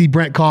say, to see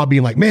Brent Cobb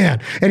being like, man,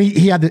 and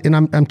he had and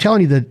I'm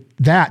telling you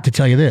that to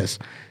tell you this.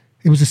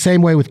 It was the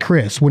same way with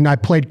Chris. When I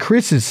played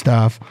Chris's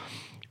stuff,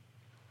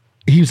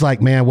 he was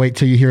like, man, wait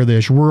till you hear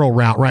this Rural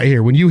Route right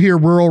here. When you hear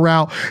Rural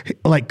Route,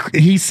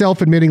 he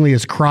self-admittingly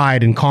has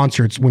cried in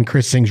concerts when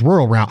Chris sings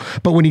Rural Route.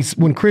 But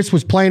when Chris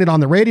was playing it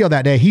on the radio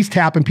that day, he's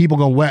tapping people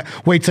going,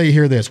 wait till you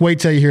hear this. Wait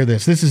till you hear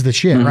this. This is the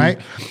shit,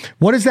 right?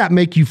 What does that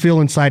make you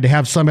feel inside to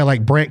have somebody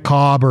like Brent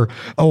Cobb,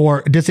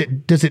 or does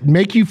it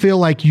make you feel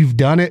like you've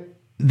done it,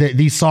 that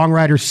these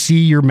songwriters see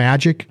your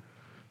magic?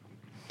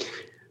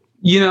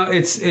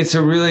 It's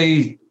a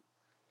really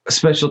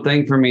special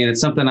thing for me, and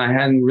it's something I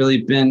hadn't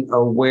really been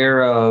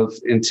aware of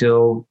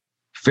until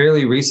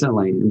fairly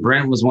recently. And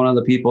Brent was one of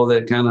the people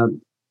that kind of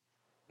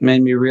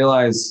made me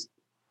realize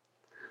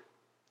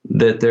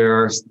that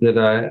there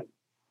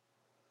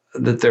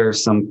are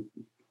some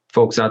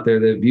folks out there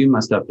that view my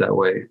stuff that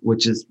way,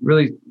 which is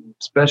really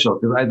special.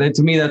 Because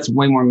to me, that's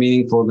way more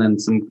meaningful than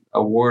some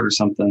award or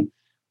something.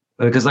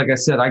 Because, like I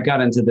said, I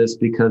got into this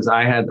because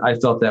I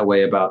felt that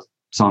way about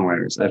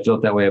songwriters. I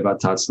felt that way about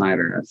Todd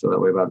Snyder. I feel that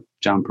way about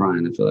John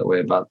Prine. I feel that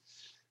way about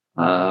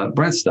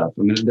Brent stuff.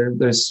 I mean,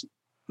 there's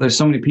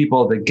so many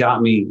people that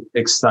got me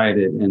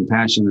excited and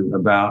passionate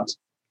about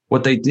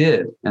what they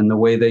did and the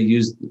way they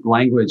used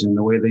language and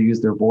the way they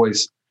used their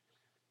voice.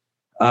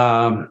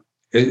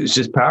 It's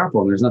just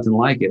powerful, and there's nothing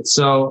like it.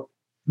 So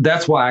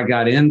that's why I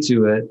got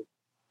into it.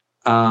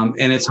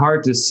 And it's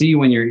hard to see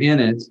when you're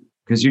in it,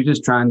 because you're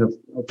just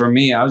for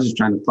me, I was just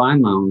trying to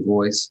find my own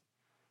voice.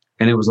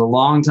 And it was a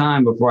long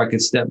time before I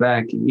could step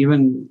back.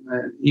 Even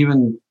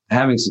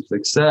having some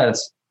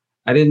success,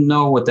 I didn't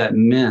know what that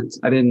meant.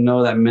 I didn't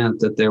know that meant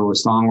that there were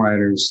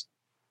songwriters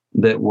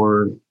that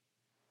were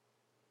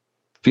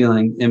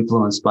feeling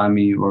influenced by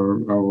me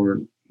or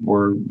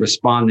were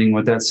responding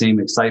with that same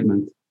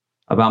excitement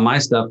about my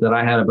stuff that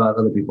I had about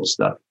other people's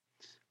stuff.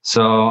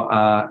 So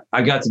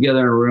I got together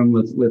in a room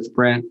with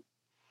Brent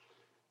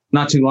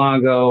not too long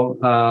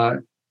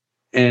ago,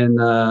 and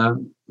a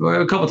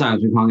couple of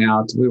times we've hung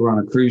out. We were on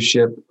a cruise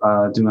ship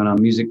doing a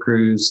music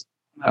cruise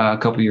a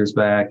couple of years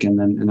back, and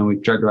then we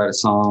tried to write a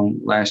song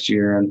last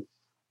year,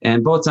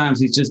 and both times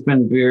he's just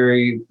been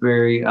very,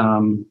 very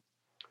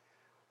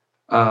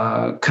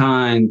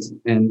kind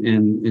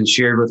and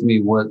shared with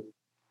me what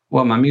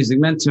my music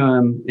meant to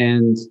him.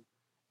 And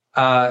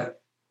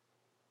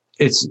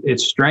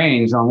it's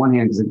strange on one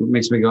hand because it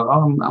makes me go,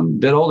 oh, I'm a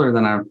bit older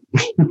than I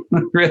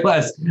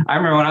realized. I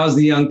remember when I was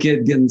a young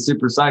kid getting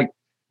super psyched,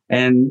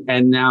 and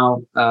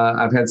now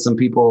I've had some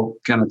people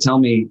kind of tell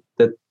me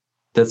that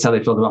that's how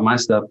they felt about my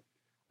stuff,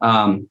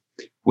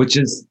 which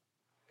is,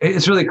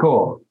 it's really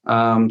cool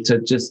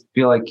to just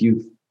feel like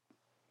you've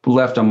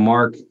left a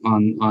mark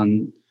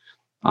on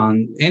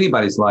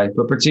anybody's life,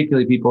 but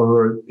particularly people who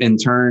are in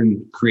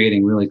turn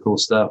creating really cool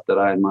stuff that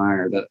I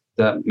admire.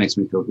 That makes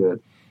me feel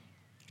good.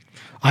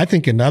 I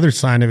think another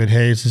sign of it,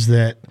 Hayes, is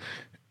that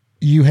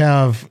you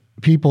have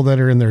people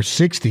that are in their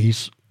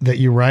 60s that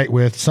you write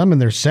with, some in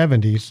their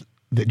 70s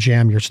that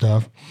jam your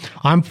stuff.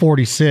 I'm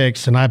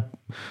 46, and I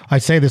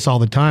say this all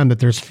the time, that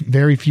there's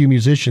very few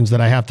musicians that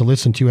I have to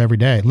listen to every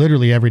day,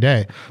 literally every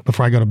day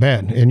before I go to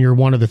bed, and you're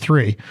one of the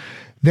three.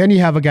 Then you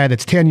have a guy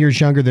that's 10 years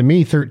younger than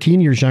me,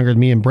 13 years younger than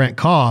me, and Brent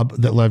Cobb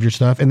that love your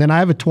stuff. And then I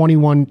have a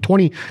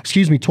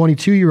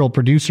 22-year-old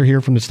producer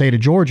here from the state of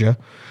Georgia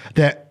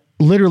that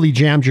literally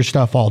jams your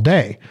stuff all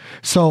day.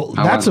 So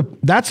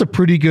that's a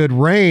pretty good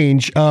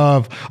range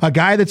of a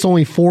guy that's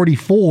only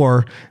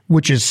 44,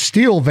 which is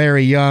still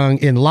very young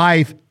in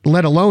life,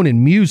 let alone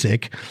in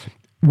music.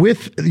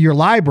 With your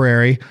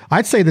library,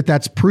 I'd say that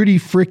that's pretty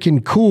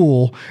freaking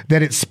cool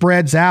that it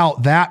spreads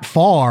out that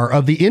far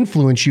of the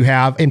influence you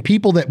have and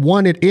people that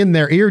want it in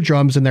their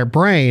eardrums and their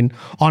brain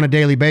on a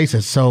daily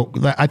basis. So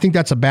I think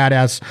that's a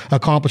badass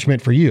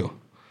accomplishment for you.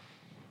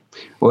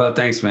 Well,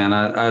 thanks, man.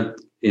 I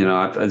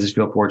just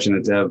feel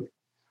fortunate to have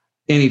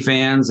any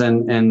fans,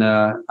 and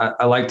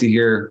I like to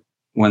hear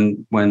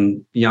when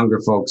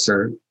younger folks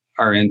are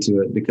into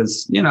it,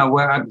 because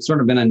I've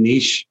sort of been a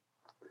niche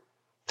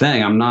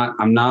thing. I'm not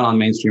on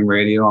mainstream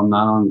radio. I'm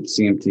not on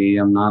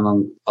CMT. I'm not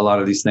on a lot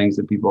of these things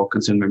that people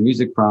consume their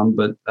music from.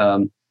 But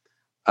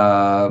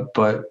I've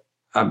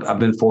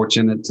been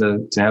fortunate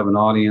to have an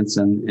audience,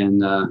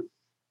 and I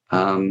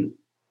don't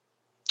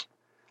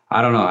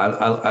know.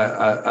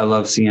 I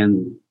love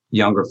seeing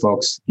younger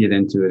folks get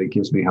into it. It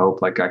gives me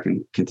hope. Like I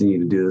can continue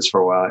to do this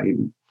for a while,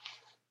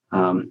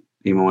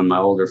 even when my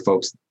older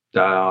folks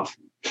die off.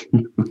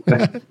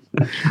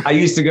 I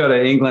used to go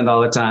to England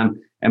all the time,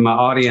 and my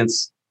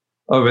audience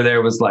over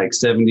there was like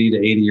 70 to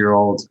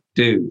 80-year-old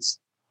dudes.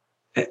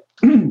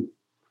 And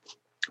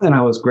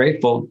I was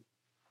grateful.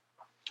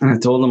 And I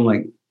told them,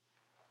 like,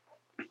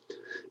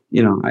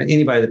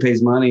 anybody that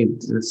pays money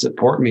to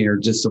support me or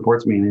just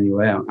supports me in any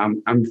way,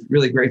 I'm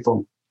really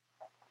grateful.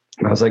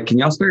 I was like, can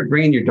y'all start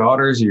bringing your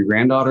daughters or your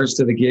granddaughters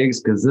to the gigs?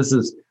 Because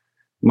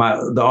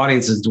the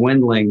audience is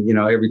dwindling,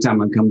 every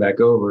time I come back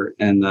over.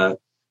 And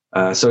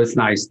so it's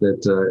nice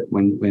that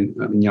when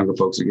younger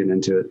folks are getting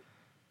into it.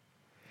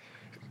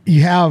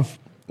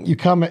 You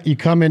come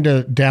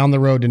into Down the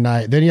Road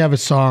Tonight. Then you have a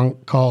song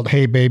called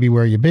Hey Baby,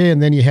 Where You Been?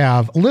 Then you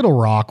have Little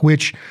Rock,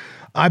 which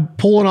I'm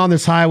pulling on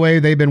this highway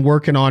they've been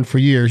working on for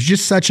years.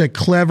 Just such a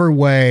clever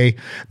way.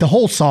 The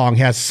whole song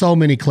has so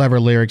many clever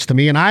lyrics to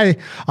me. And I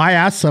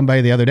asked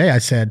somebody the other day, I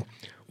said,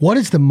 what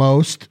is the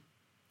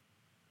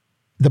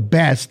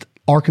best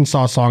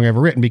Arkansas song ever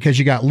written? Because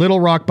you got Little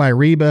Rock by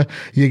Reba,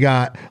 you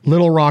got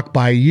Little Rock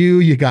by You,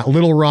 you got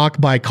Little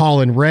Rock by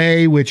Colin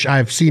Ray, which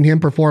I've seen him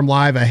perform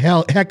live, a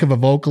heck of a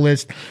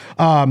vocalist.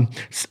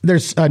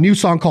 There's a new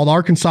song called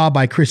Arkansas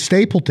by Chris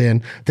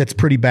Stapleton that's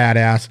pretty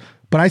badass.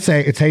 But I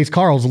say it's Hayes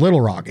Carll's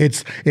Little Rock.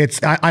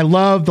 I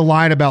love the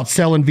line about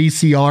selling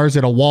VCRs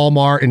at a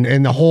Walmart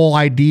and the whole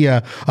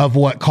idea of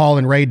what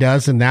Colin Ray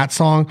does in that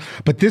song.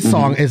 But this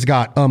song has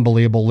got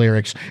unbelievable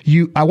lyrics.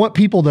 I want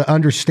people to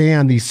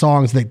understand these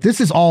songs, that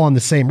this is all on the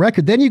same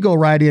record. Then you go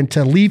right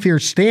into Leave Here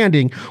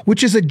Standing,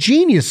 which is a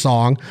genius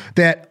song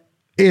that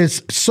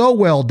is so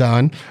well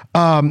done.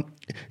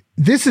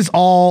 This is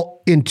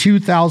all in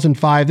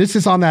 2005. This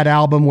is on that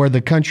album where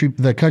the country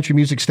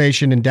music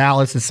station in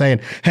Dallas is saying,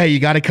 hey, you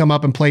got to come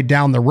up and play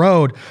Down the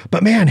Road.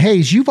 But man,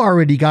 Hayes, you've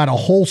already got a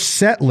whole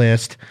set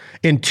list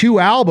in 2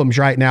 albums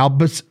right now,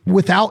 but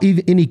without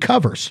even any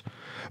covers.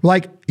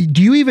 Like,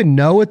 do you even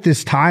know at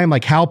this time,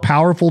 like, how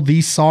powerful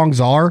these songs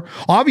are?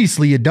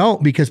 Obviously you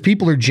don't, because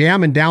people are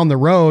jamming Down the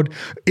Road.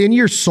 In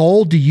your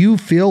soul, do you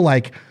feel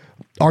like,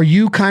 are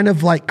you kind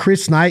of like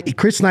Chris Knight?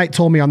 Chris Knight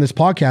told me on this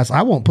podcast,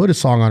 I won't put a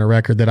song on a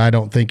record that I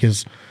don't think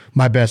is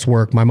my best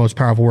work, my most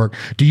powerful work.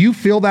 Do you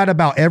feel that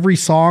about every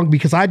song?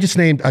 Because I just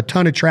named a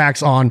ton of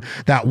tracks on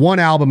that one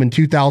album in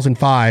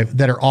 2005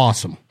 that are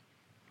awesome.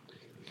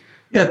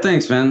 Yeah,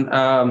 thanks, man.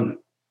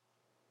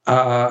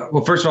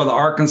 Well, first of all, the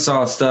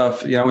Arkansas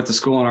stuff. Yeah, I went to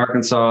school in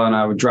Arkansas, and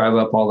I would drive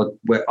up all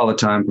the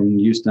time from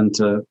Houston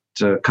to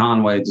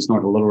Conway, just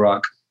north of Little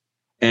Rock,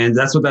 and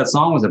that's what that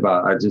song was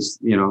about. I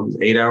just,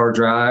 8-hour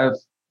drive,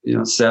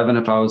 7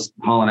 if I was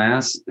hauling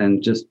ass,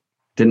 and just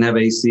didn't have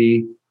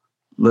AC,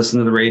 listen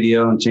to the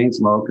radio and chain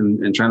smoke,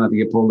 and try not to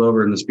get pulled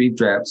over in the speed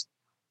traps,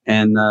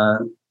 and a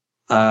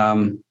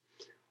lot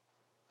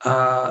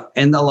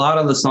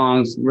of the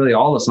songs, really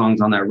all the songs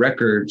on that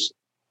record,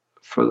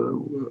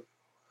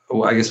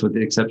 I guess with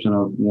the exception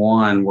of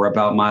one, were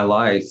about my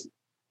life,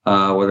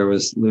 whether it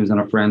was losing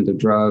a friend to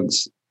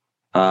drugs,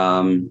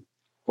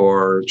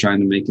 or trying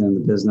to make it in the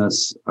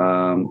business,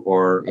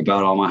 or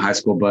about all my high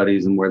school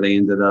buddies and where they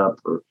ended up,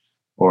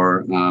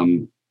 or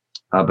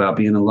about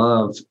being in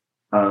love.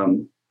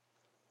 And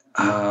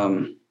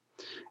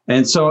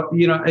so,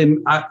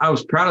 I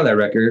was proud of that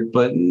record,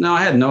 but no,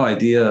 I had no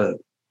idea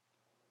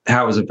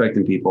how it was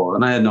affecting people.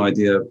 And I had no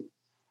idea.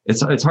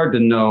 It's hard to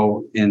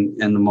know in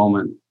the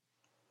moment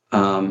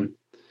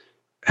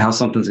how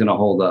something's going to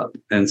hold up.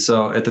 And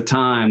so at the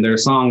time, there are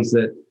songs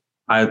that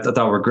I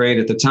thought were great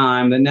at the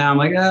time, and now I'm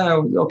like,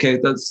 okay,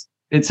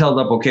 it's held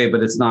up okay,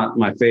 but it's not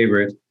my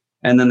favorite.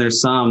 And then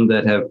there's some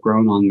that have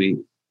grown on me.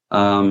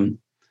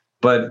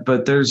 But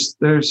there's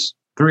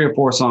 3 or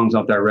 4 songs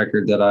off that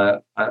record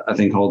that I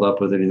think hold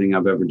up with anything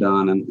I've ever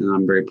done, and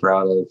I'm very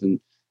proud of.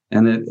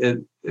 And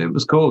it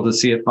was cool to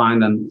see it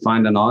find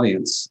an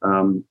audience.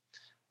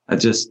 I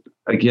just,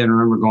 again,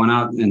 remember going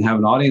out and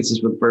having audiences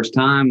for the first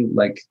time,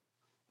 like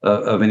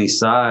of any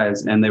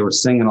size, and they were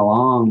singing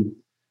along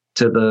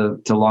to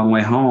Long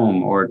Way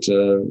Home or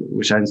to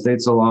Wish I Hadn't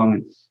Stayed So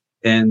Long.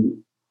 And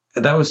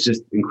that was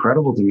just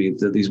incredible to me,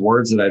 that these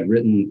words that I'd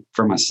written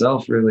for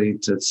myself, really,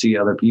 to see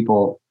other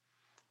people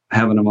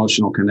have an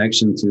emotional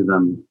connection to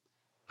them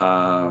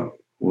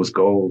was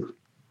gold.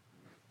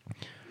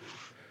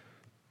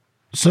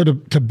 So to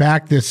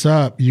back this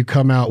up, you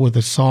come out with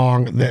a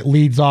song that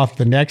leads off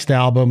the next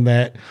album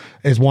that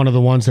is one of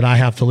the ones that I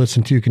have to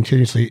listen to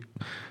continuously.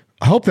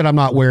 I hope that I'm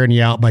not wearing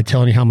you out by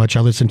telling you how much I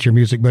listen to your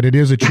music, but it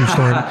is a true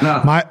story.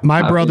 No,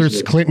 my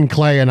brothers, Clinton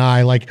Clay and I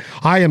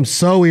am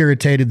so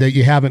irritated that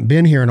you haven't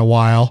been here in a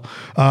while.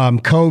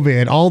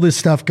 COVID, all this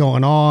stuff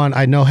going on.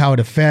 I know how it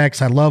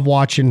affects. I love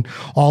watching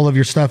all of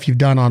your stuff you've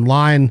done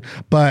online,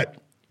 but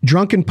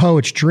Drunken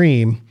Poet's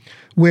Dream,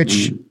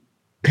 which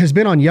has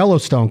been on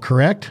Yellowstone,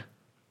 correct?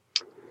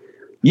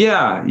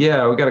 Yeah.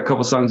 We got a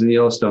couple songs in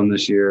Yellowstone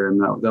this year,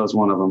 and that was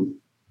one of them.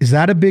 Is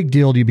that a big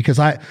deal to you? Because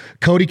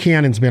Cody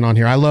Cannon's been on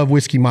here. I love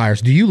Whiskey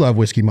Myers. Do you love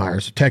Whiskey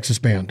Myers, Texas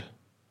band?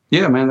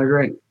 Yeah, man, they're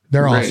great.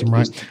 They're awesome,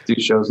 right? Just do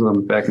shows with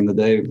them back in the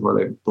day before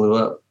they blew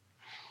up.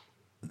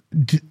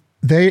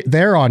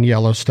 They're on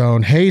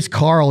Yellowstone. Hayes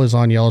Carl is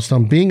on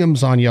Yellowstone.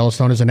 Bingham's on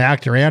Yellowstone as an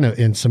actor and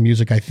in some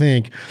music, I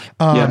think.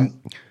 Yeah.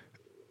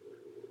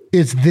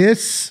 Is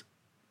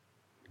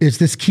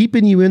this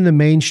keeping you in the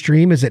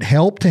mainstream? Has it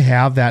helped to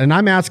have that? And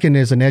I'm asking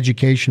as an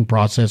educated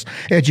process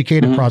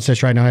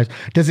right now.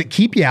 Does it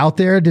keep you out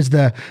there? Do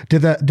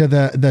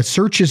the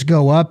searches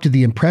go up? Do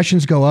the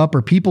impressions go up?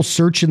 Are people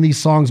searching these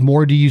songs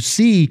more? Do you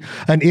see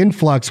an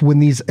influx when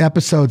these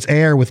episodes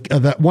air with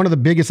one of the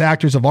biggest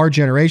actors of our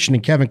generation,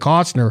 and Kevin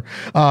Costner?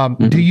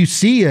 Do you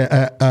see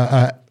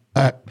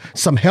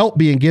some help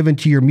being given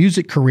to your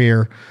music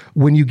career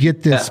when you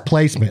get this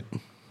placement?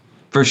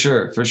 For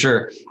sure.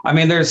 I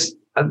mean,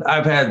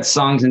 I've had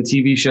songs in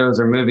TV shows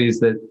or movies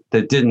that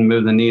didn't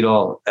move the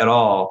needle at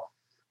all,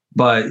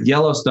 but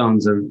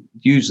Yellowstone's a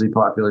hugely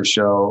popular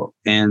show,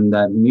 and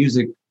that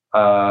music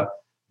that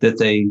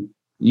they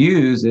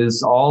use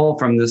is all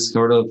from this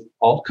sort of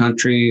alt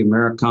country,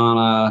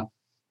 Americana,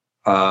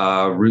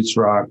 roots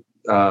rock.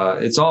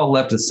 It's all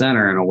left of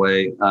center in a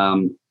way.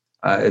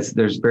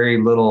 There's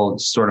very little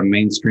sort of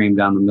mainstream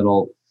down the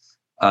middle.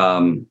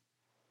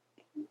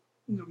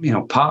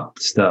 Pop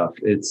stuff.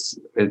 It's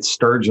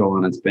Sturgill,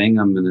 and it's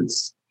Bingham, and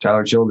it's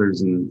Tyler Childers,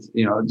 and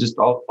just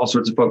all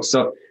sorts of folks.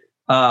 So,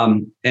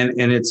 and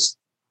it's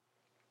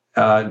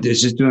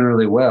just doing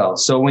really well.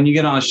 So when you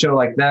get on a show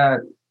like that,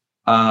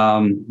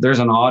 there's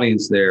an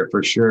audience there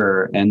for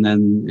sure, and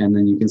then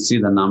you can see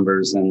the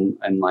numbers and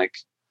the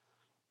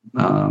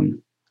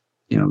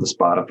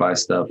Spotify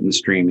stuff and the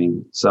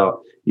streaming.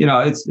 So I'm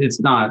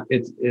not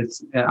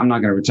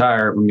going to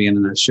retire from being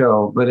in that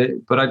show, but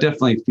I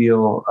definitely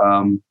feel.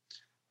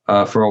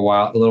 For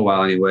a little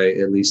while anyway,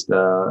 at least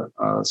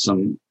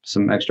some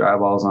extra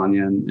eyeballs on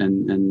you,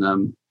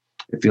 and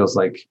it feels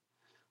like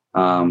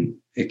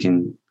it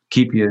can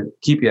keep you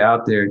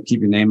out there,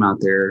 keep your name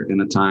out there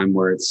in a time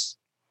where it's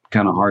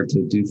kind of hard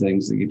to do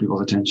things to get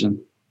people's attention.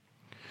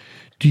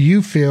 Do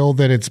you feel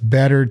that it's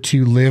better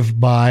to live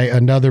by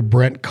another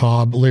Brent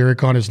Cobb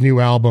lyric on his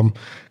new album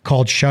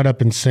called "Shut Up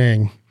and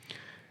Sing"?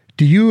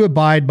 Do you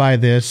abide by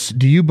this?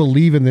 Do you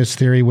believe in this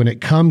theory when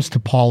it comes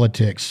to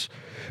politics?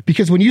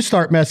 Because when you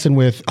start messing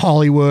with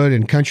Hollywood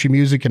and country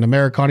music and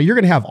Americana, you're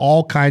going to have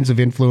all kinds of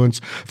influence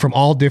from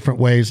all different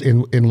ways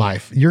in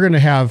life. You're going to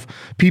have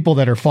people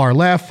that are far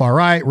left, far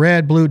right,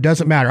 red, blue,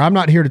 doesn't matter. I'm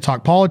not here to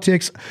talk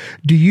politics.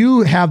 Do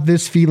you have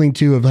this feeling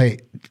too of, hey,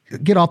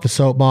 get off the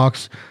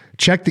soapbox,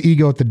 check the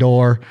ego at the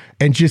door,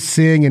 and just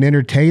sing and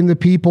entertain the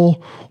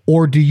people?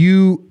 Or do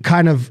you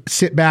kind of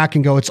sit back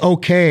and go, it's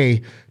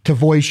okay to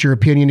voice your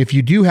opinion if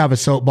you do have a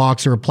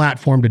soapbox or a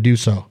platform to do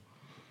so?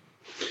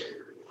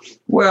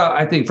 Well,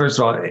 I think, first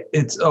of all,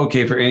 it's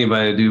okay for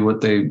anybody to do what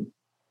they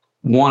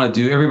want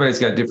to do. Everybody's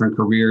got different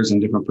careers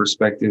and different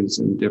perspectives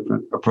and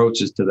different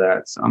approaches to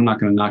that. So I'm not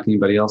going to knock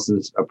anybody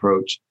else's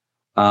approach.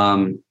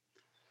 For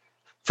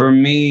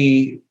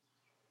me,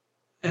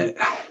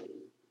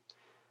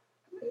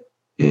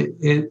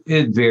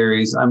 it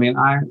varies. I mean,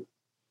 I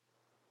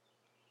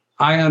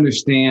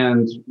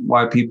understand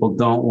why people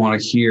don't want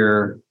to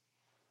hear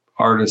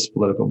artists'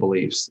 political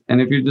beliefs.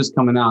 And if you're just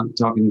coming out and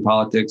talking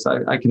politics,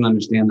 I can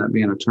understand that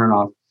being a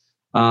turnoff.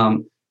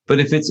 But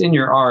if it's in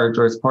your art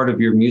or it's part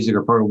of your music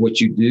or part of what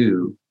you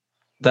do,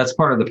 that's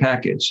part of the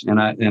package.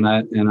 And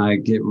I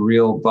get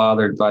real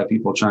bothered by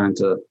people trying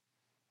to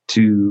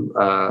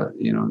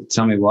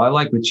tell me, well, I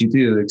like what you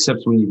do,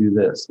 except when you do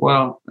this.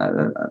 Well,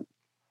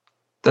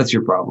 that's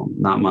your problem,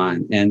 not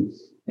mine.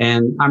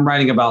 And I'm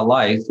writing about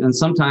life, and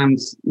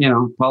sometimes,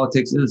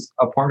 politics is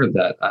a part of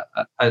that.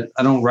 I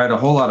don't write a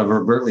whole lot of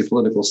overtly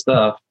political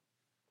stuff,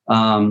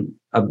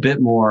 a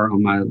bit more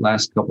on my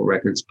last couple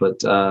records,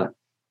 but I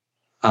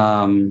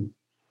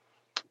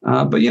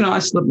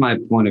slip my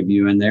point of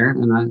view in there,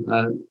 and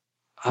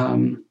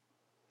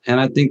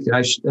I think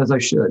I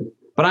should.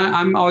 But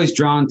I'm always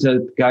drawn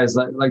to guys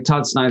like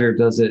Todd Snider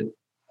does it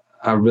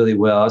really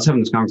well. I was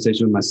having this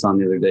conversation with my son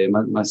the other day.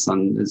 My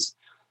son is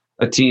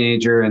a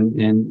teenager and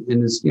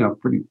is,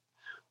 pretty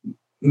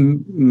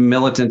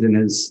militant in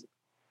his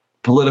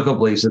political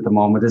beliefs at the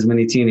moment, as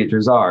many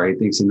teenagers are. He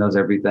thinks he knows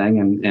everything.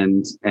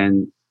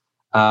 And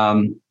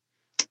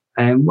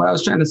what I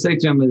was trying to say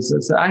to him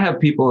is I have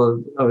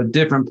people of a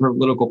different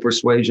political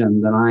persuasion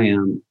than I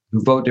am,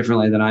 who vote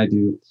differently than I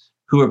do,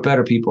 who are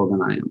better people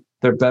than I am.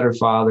 They're better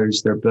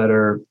fathers. They're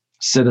better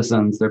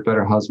citizens. They're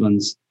better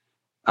husbands.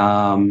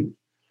 They're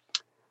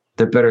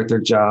better at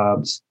their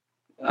jobs.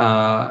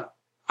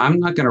 I'm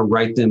not going to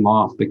write them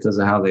off because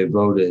of how they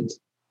voted.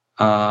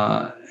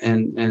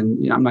 And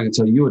I'm not going to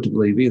tell you what to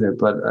believe either,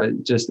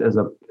 but just as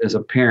a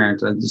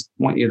parent, I just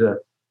want you to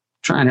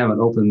try and have an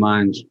open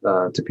mind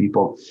to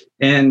people.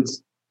 And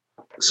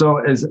so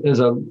as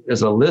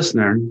a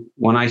listener,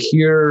 when I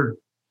hear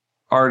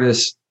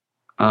artists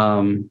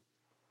going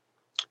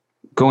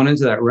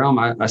into that realm,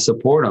 I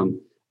support them.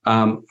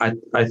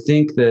 I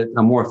think that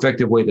a more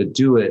effective way to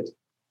do it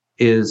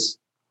is,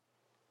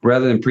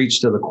 rather than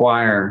preach to the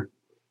choir,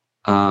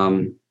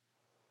 you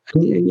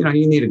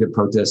need a good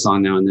protest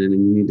song now and then,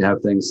 and you need to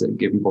have things that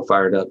get people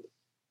fired up.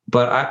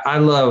 But I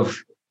love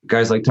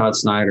guys like Todd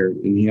Snider,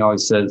 and he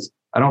always says,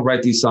 I don't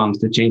write these songs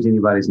to change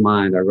anybody's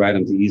mind. I write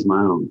them to ease my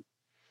own.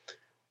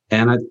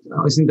 And I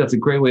always think that's a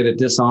great way to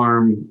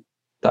disarm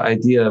the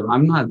idea of,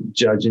 I'm not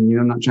judging you,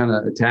 I'm not trying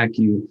to attack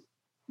you,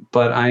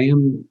 but I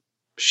am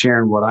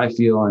sharing what I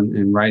feel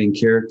and writing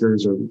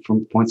characters or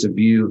from points of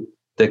view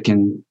that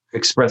can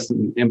express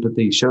some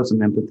empathy, show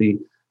some empathy,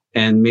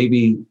 and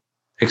maybe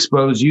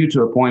expose you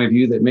to a point of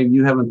view that maybe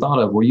you haven't thought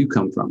of where you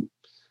come from.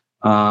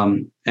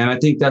 And I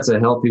think that's a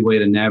healthy way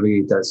to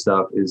navigate that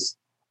stuff is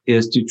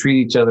to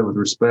treat each other with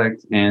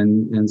respect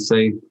and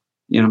say,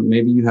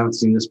 maybe you haven't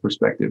seen this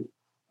perspective.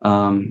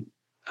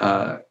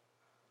 I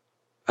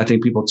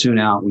think people tune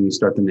out when you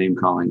start the name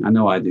calling. I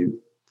know I do.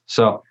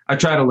 So I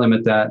try to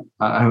limit that.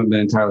 I haven't been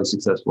entirely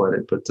successful at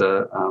it, but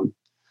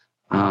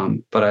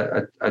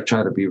I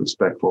try to be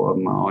respectful of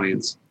my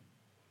audience.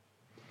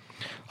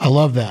 I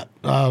love that.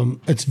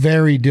 It's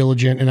very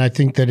diligent, and I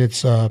think that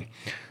it's a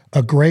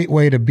great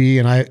way to be.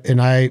 And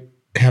I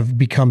have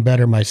become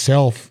better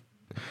myself,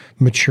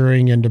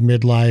 maturing into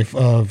midlife,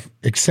 of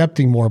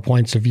accepting more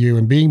points of view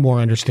and being more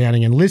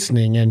understanding and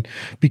listening and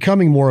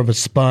becoming more of a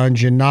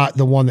sponge and not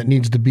the one that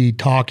needs to be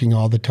talking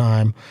all the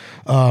time.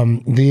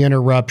 The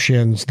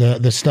interruptions,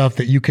 the stuff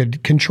that you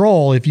could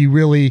control if you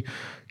really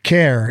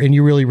care and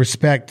you really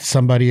respect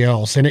somebody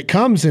else. And it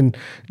comes in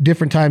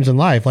different times in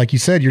life. Like you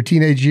said, your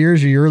teenage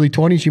years or your early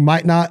 20s, you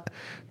might not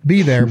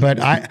be there, but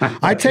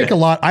I take a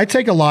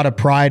lot of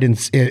pride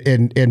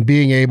in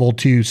being able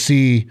to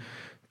see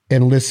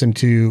and listen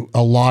to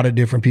a lot of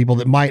different people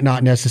that might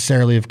not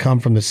necessarily have come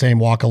from the same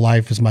walk of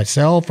life as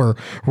myself or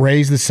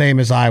raised the same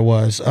as I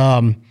was.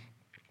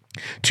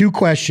 2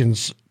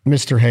 questions,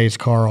 Mr. Hayes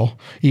Carl,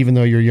 even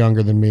though you're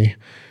younger than me.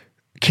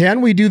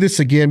 Can we do this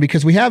again?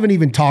 Because we haven't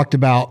even talked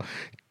about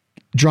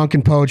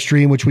Drunken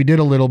Poetry, which we did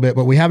a little bit,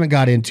 but we haven't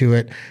got into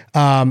it.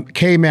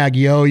 K-Mag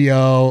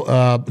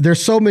Yo-Yo.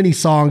 There's so many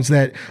songs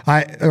that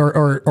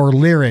or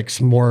lyrics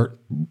more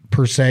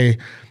per se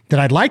that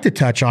I'd like to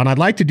touch on. I'd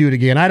like to do it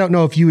again. I don't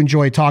know if you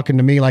enjoy talking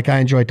to me like I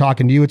enjoy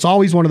talking to you. It's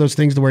always one of those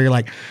things where you're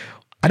like,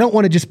 I don't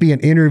want to just be an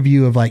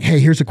interview of like, hey,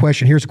 here's a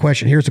question, here's a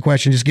question, here's a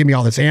question. Just give me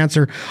all this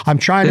answer. I'm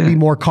trying to be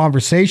more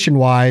conversation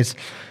wise,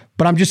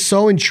 but I'm just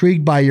so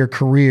intrigued by your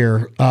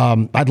career.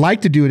 I'd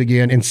like to do it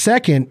again. And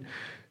second,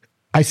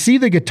 I see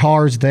the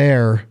guitars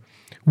there.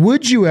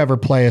 Would you ever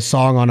play a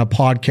song on a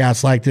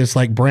podcast like this,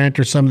 like Brent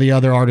or some of the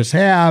other artists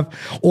have?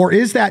 Or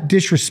is that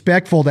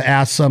disrespectful to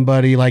ask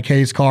somebody like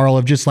Hayes Carll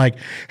of just like,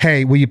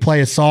 hey, will you play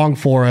a song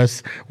for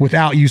us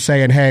without you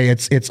saying, hey,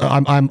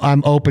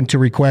 I'm open to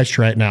request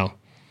right now?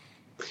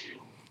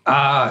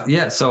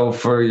 Yeah. So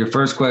for your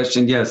first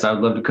question, yes, I'd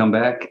love to come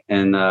back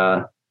and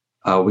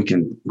we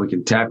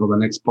can tackle the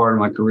next part of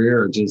my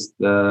career, or just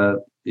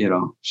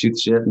shoot the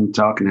shit and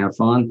talk and have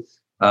fun.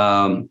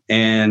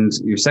 And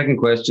your second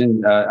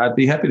question, I'd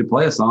be happy to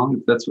play a song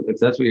if that's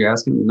what you're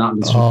asking. Not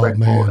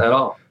disrespectful at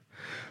all.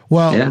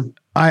 Well, yeah.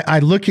 I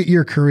look at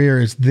your career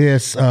as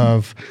this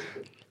of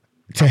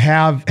to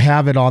have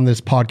it on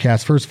this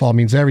podcast. First of all,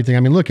 means everything. I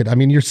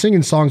mean, you're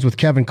singing songs with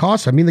Kevin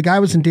Costner. I mean, the guy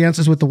was in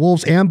Dances with the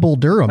Wolves and Bull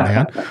Durham,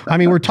 man. I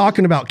mean, we're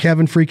talking about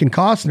Kevin freaking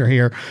Costner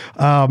here.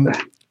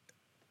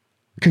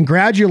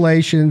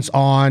 Congratulations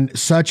on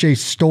such a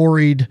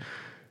storied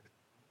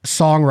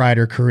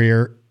songwriter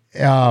career.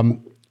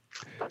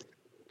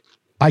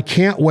 I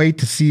can't wait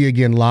to see you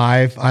again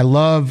live. I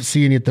love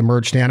seeing you at the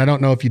merch stand. I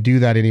don't know if you do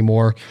that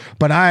anymore,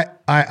 but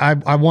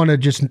I want to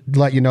just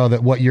let you know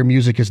that what your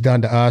music has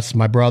done to us,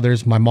 my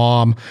brothers, my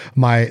mom,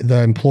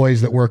 the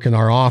employees that work in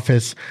our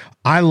office.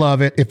 I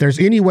love it. If there's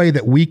any way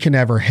that we can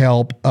ever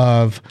help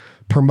of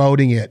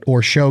promoting it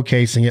or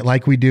showcasing it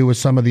like we do with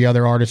some of the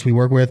other artists we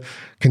work with,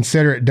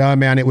 consider it done,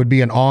 man. It would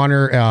be an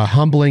honor, a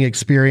humbling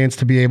experience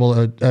to be able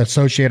to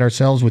associate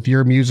ourselves with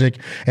your music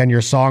and your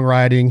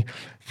songwriting.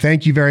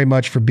 Thank you very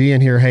much for being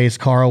here, Hayes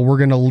Carll. We're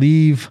going to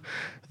leave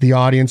the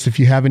audience. If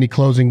you have any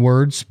closing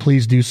words,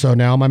 please do so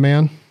now, my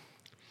man.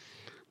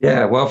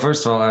 Yeah. Well,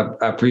 first of all,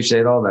 I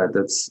appreciate all that.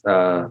 That's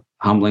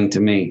humbling to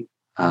me.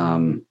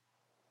 And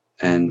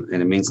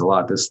it means a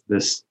lot.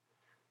 This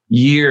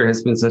year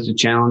has been such a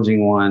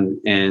challenging one.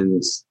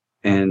 And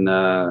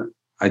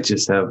I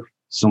just have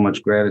so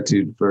much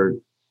gratitude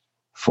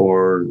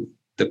for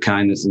the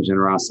kindness and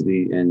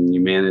generosity and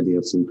humanity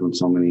I've seen from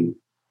so many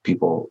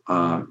people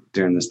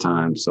during this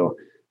time. So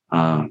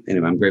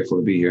anyway, I'm grateful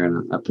to be here,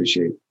 and I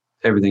appreciate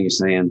everything you're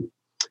saying.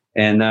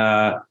 And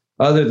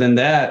other than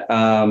that,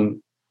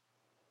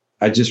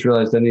 I just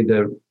realized I need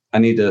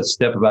to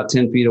step about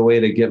 10 feet away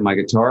to get my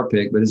guitar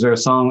picked. But is there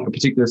a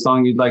particular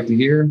song you'd like to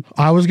hear?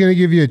 I was going to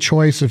give you a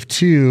choice of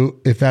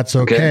two, if that's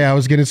okay. I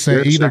was going to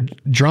say either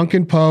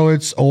Drunken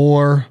Poets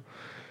or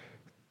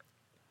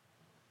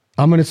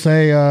I'm going to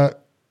say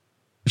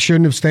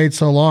Shouldn't Have Stayed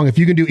So Long. If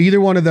you can do either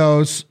one of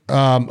those,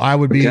 I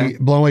would be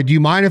blown away. Do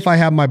you mind if I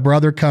have my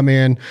brother come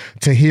in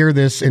to hear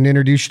this and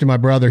introduce you to my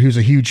brother, who's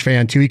a huge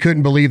fan too? He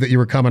couldn't believe that you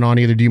were coming on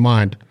either. Do you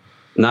mind?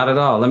 Not at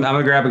all. I'm going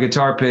to grab a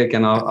guitar pick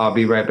and I'll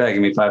be right back.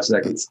 Give me 5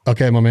 seconds.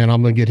 Okay, my man.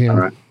 I'm going to get him. All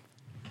right.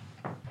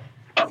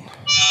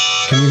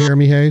 Can you hear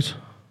me, Hayes?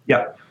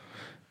 Yeah.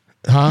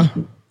 Huh?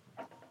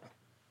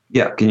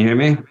 Yeah. Can you hear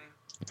me?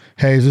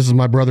 Hayes, this is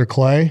my brother,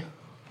 Clay.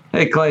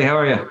 Hey, Clay. How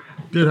are you?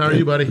 Good. How are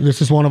you, buddy?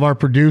 This is one of our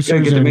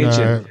producers. Good to meet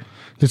you.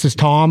 This is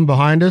Tom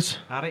behind us.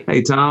 Howdy.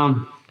 Hey,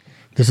 Tom.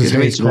 This is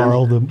Hayes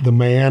Carll, the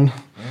man.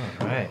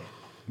 All right.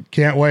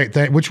 Can't wait.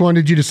 Which one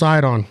did you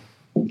decide on?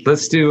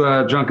 Let's do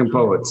Drunken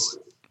Poets.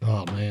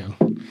 Oh, man.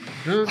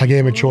 I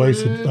gave him a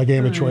choice. I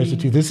gave him a choice of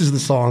two. This is the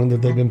song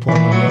that they've been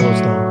playing on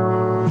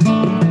Yellowstone.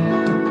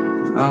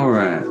 All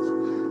right.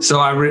 So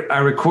I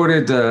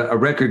recorded a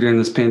record during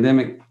this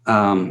pandemic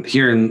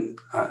here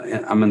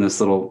I'm in this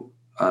little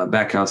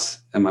back house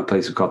at my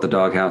place. We call it the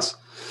Dog House.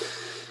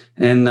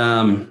 And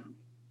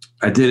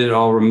I did it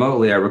all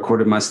remotely. I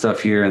recorded my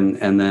stuff here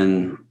and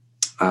then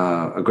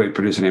a great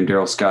producer named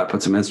Daryl Scott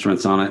put some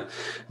instruments on it.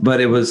 But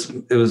it was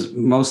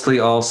mostly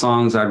all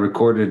songs I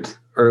recorded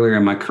earlier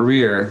in my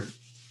career,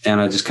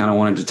 and I just kind of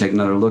wanted to take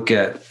another look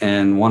at.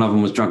 And one of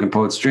them was Drunken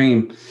Poet's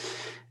Dream.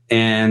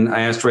 And I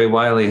asked Ray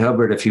Wiley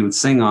Hubbard if he would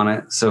sing on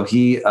it. So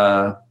he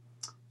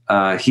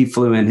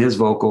flew in his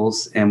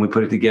vocals and we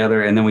put it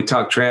together. And then we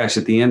talked trash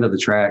at the end of the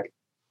track,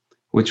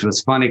 which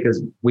was funny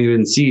because we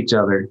didn't see each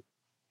other.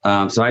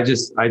 So I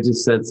just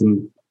said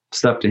some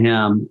stuff to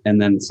him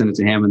and then sent it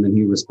to him, and then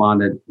he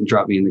responded and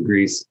dropped me in the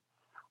grease.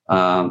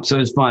 So it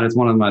was fun. It's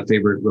one of my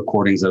favorite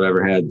recordings I've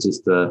ever had,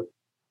 just to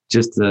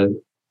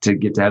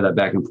get to have that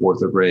back and forth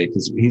with Ray,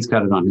 because he's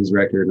cut it on his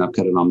record and I've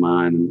cut it on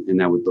mine, and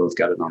now we both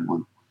got it on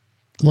one.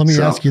 Let me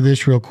ask you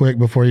this real quick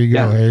before you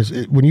go.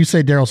 Yeah. When you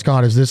say Daryl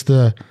Scott, is this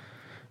the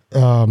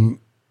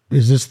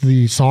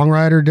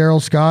songwriter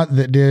Daryl Scott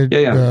that did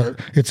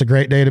It's a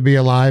Great Day to Be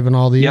Alive and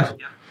all these?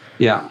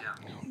 Yeah.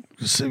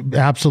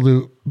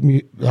 Absolute.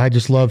 I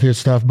just love his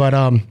stuff. But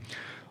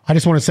I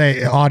just want to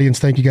say, audience,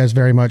 thank you guys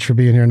very much for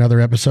being here. Another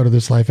episode of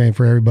This Life Ain't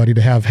For Everybody.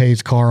 To have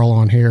Hayes Carll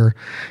on here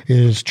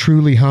is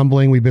truly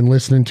humbling. We've been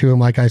listening to him,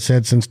 like I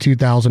said, since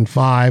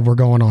 2005. We're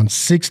going on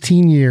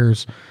 16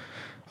 years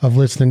of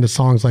listening to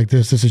songs like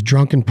this. This is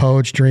Drunken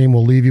Poet's Dream.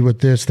 We'll leave you with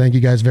this. Thank you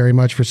guys very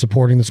much for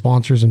supporting the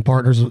sponsors and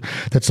partners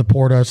that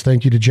support us.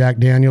 Thank you to Jack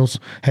Daniels.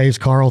 Hayes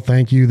Carl,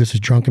 thank you. This is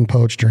Drunken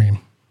Poet's Dream.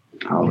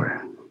 All right.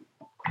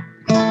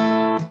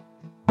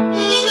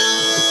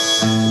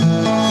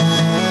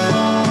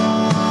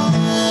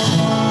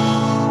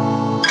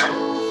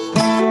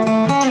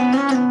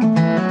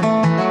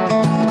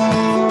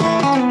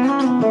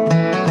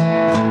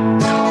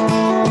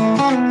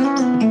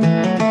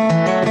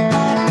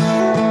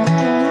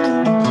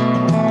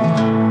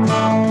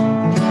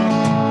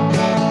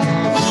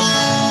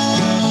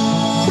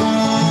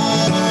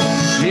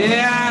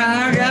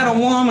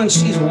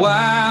 She's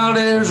wild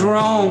as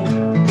Rome.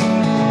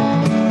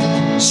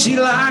 She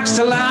likes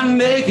to lie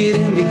naked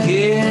in the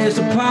cares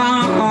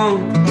upon.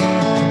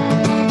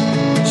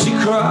 She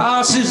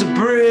crosses a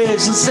bridge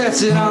and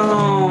sets it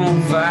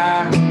on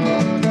fire,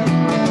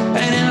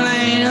 and it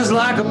lands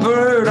like a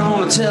bird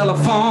on a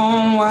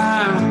telephone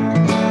wire.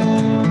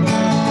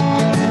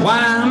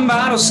 Wine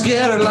bottles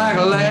scattered like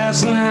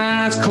last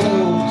night's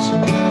clothes.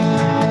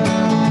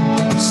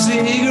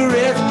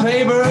 Cigarettes,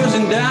 papers,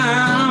 and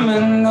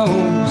diamond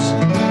notes.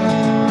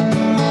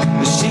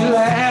 She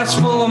laughs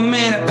for a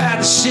minute about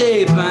the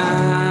shape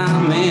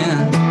I'm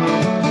in.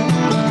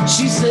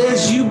 She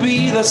says, you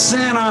be the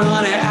center,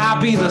 honey, I'll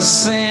be the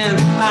sin.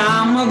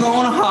 I'm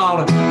gonna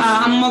holler,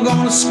 I'm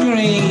gonna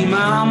scream,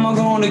 I'm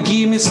gonna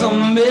give me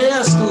some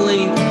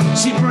mescaline.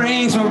 She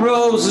brings me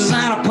roses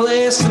and a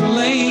place to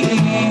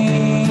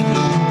lean.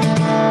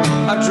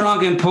 A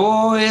drunken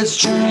poet's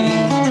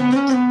dream.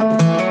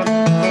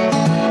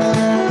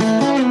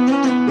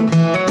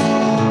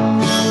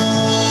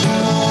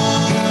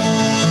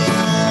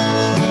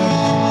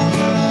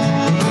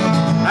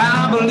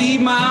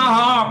 My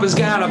harp has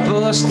got a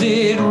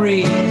busted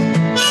reed.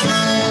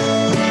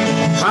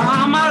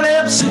 My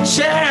lips are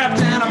chapped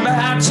and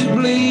about to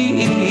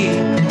bleed.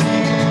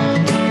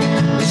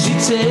 She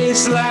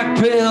tastes like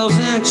pills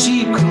and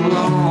cheap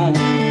cologne,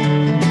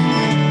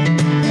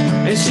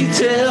 and she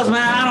tells me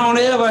I don't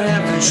ever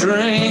have to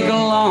drink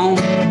alone.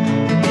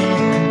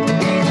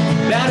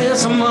 That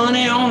is some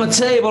money on the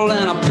table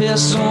and a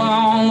pistol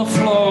on the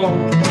floor.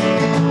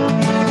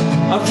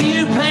 A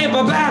few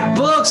paperback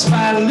books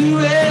by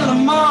Louis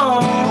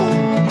L'Amour.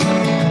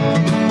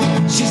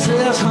 She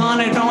says,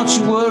 honey, don't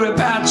you worry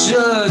about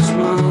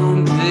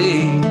Judgment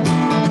Day,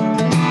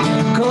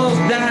 'cause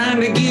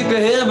dying to get to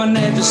heaven,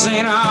 that just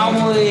ain't our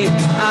way.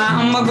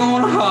 I'm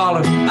gonna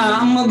holler,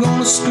 I'm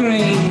gonna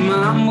scream,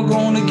 I'm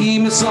gonna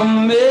give me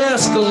some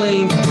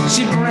mescaline.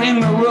 She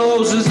bring me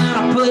roses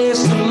and a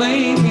place to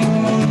lean.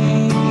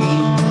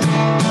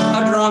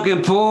 A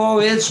drunken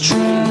poet's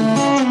dream.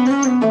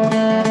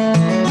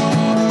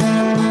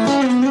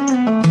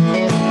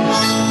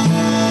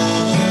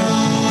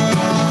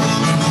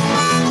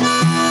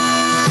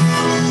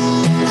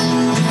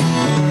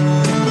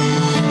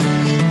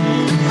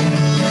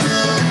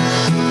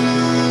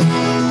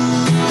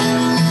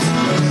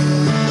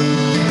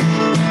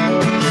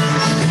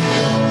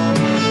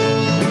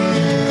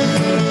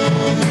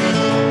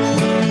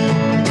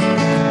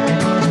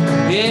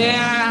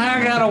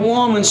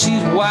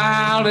 She's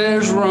wild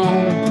as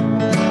Rome.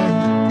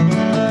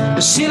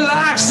 She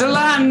likes to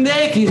lie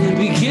naked and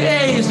be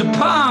gazed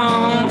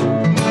upon.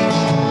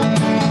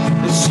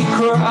 She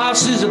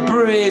crosses a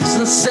bridge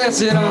and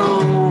sets it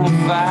on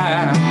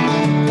fire,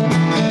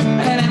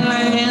 and it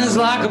lands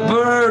like a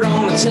bird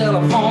on a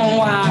telephone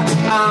wire.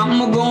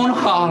 I'm gonna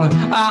holler,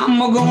 I'm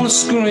gonna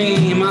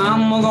scream,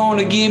 I'm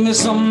gonna give me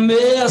some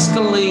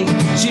mescaline.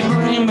 She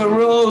bring me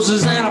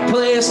roses and a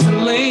place to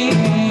lean.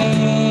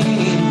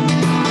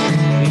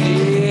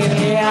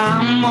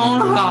 I'm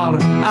gonna holler,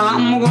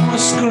 I'm gonna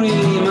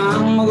scream,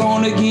 I'm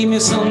gonna give me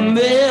some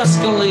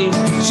mescaline.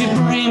 She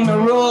bring me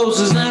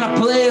roses and a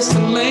place to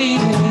lean.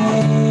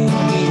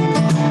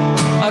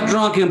 A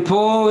drunken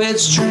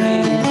poet's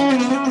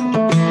dream.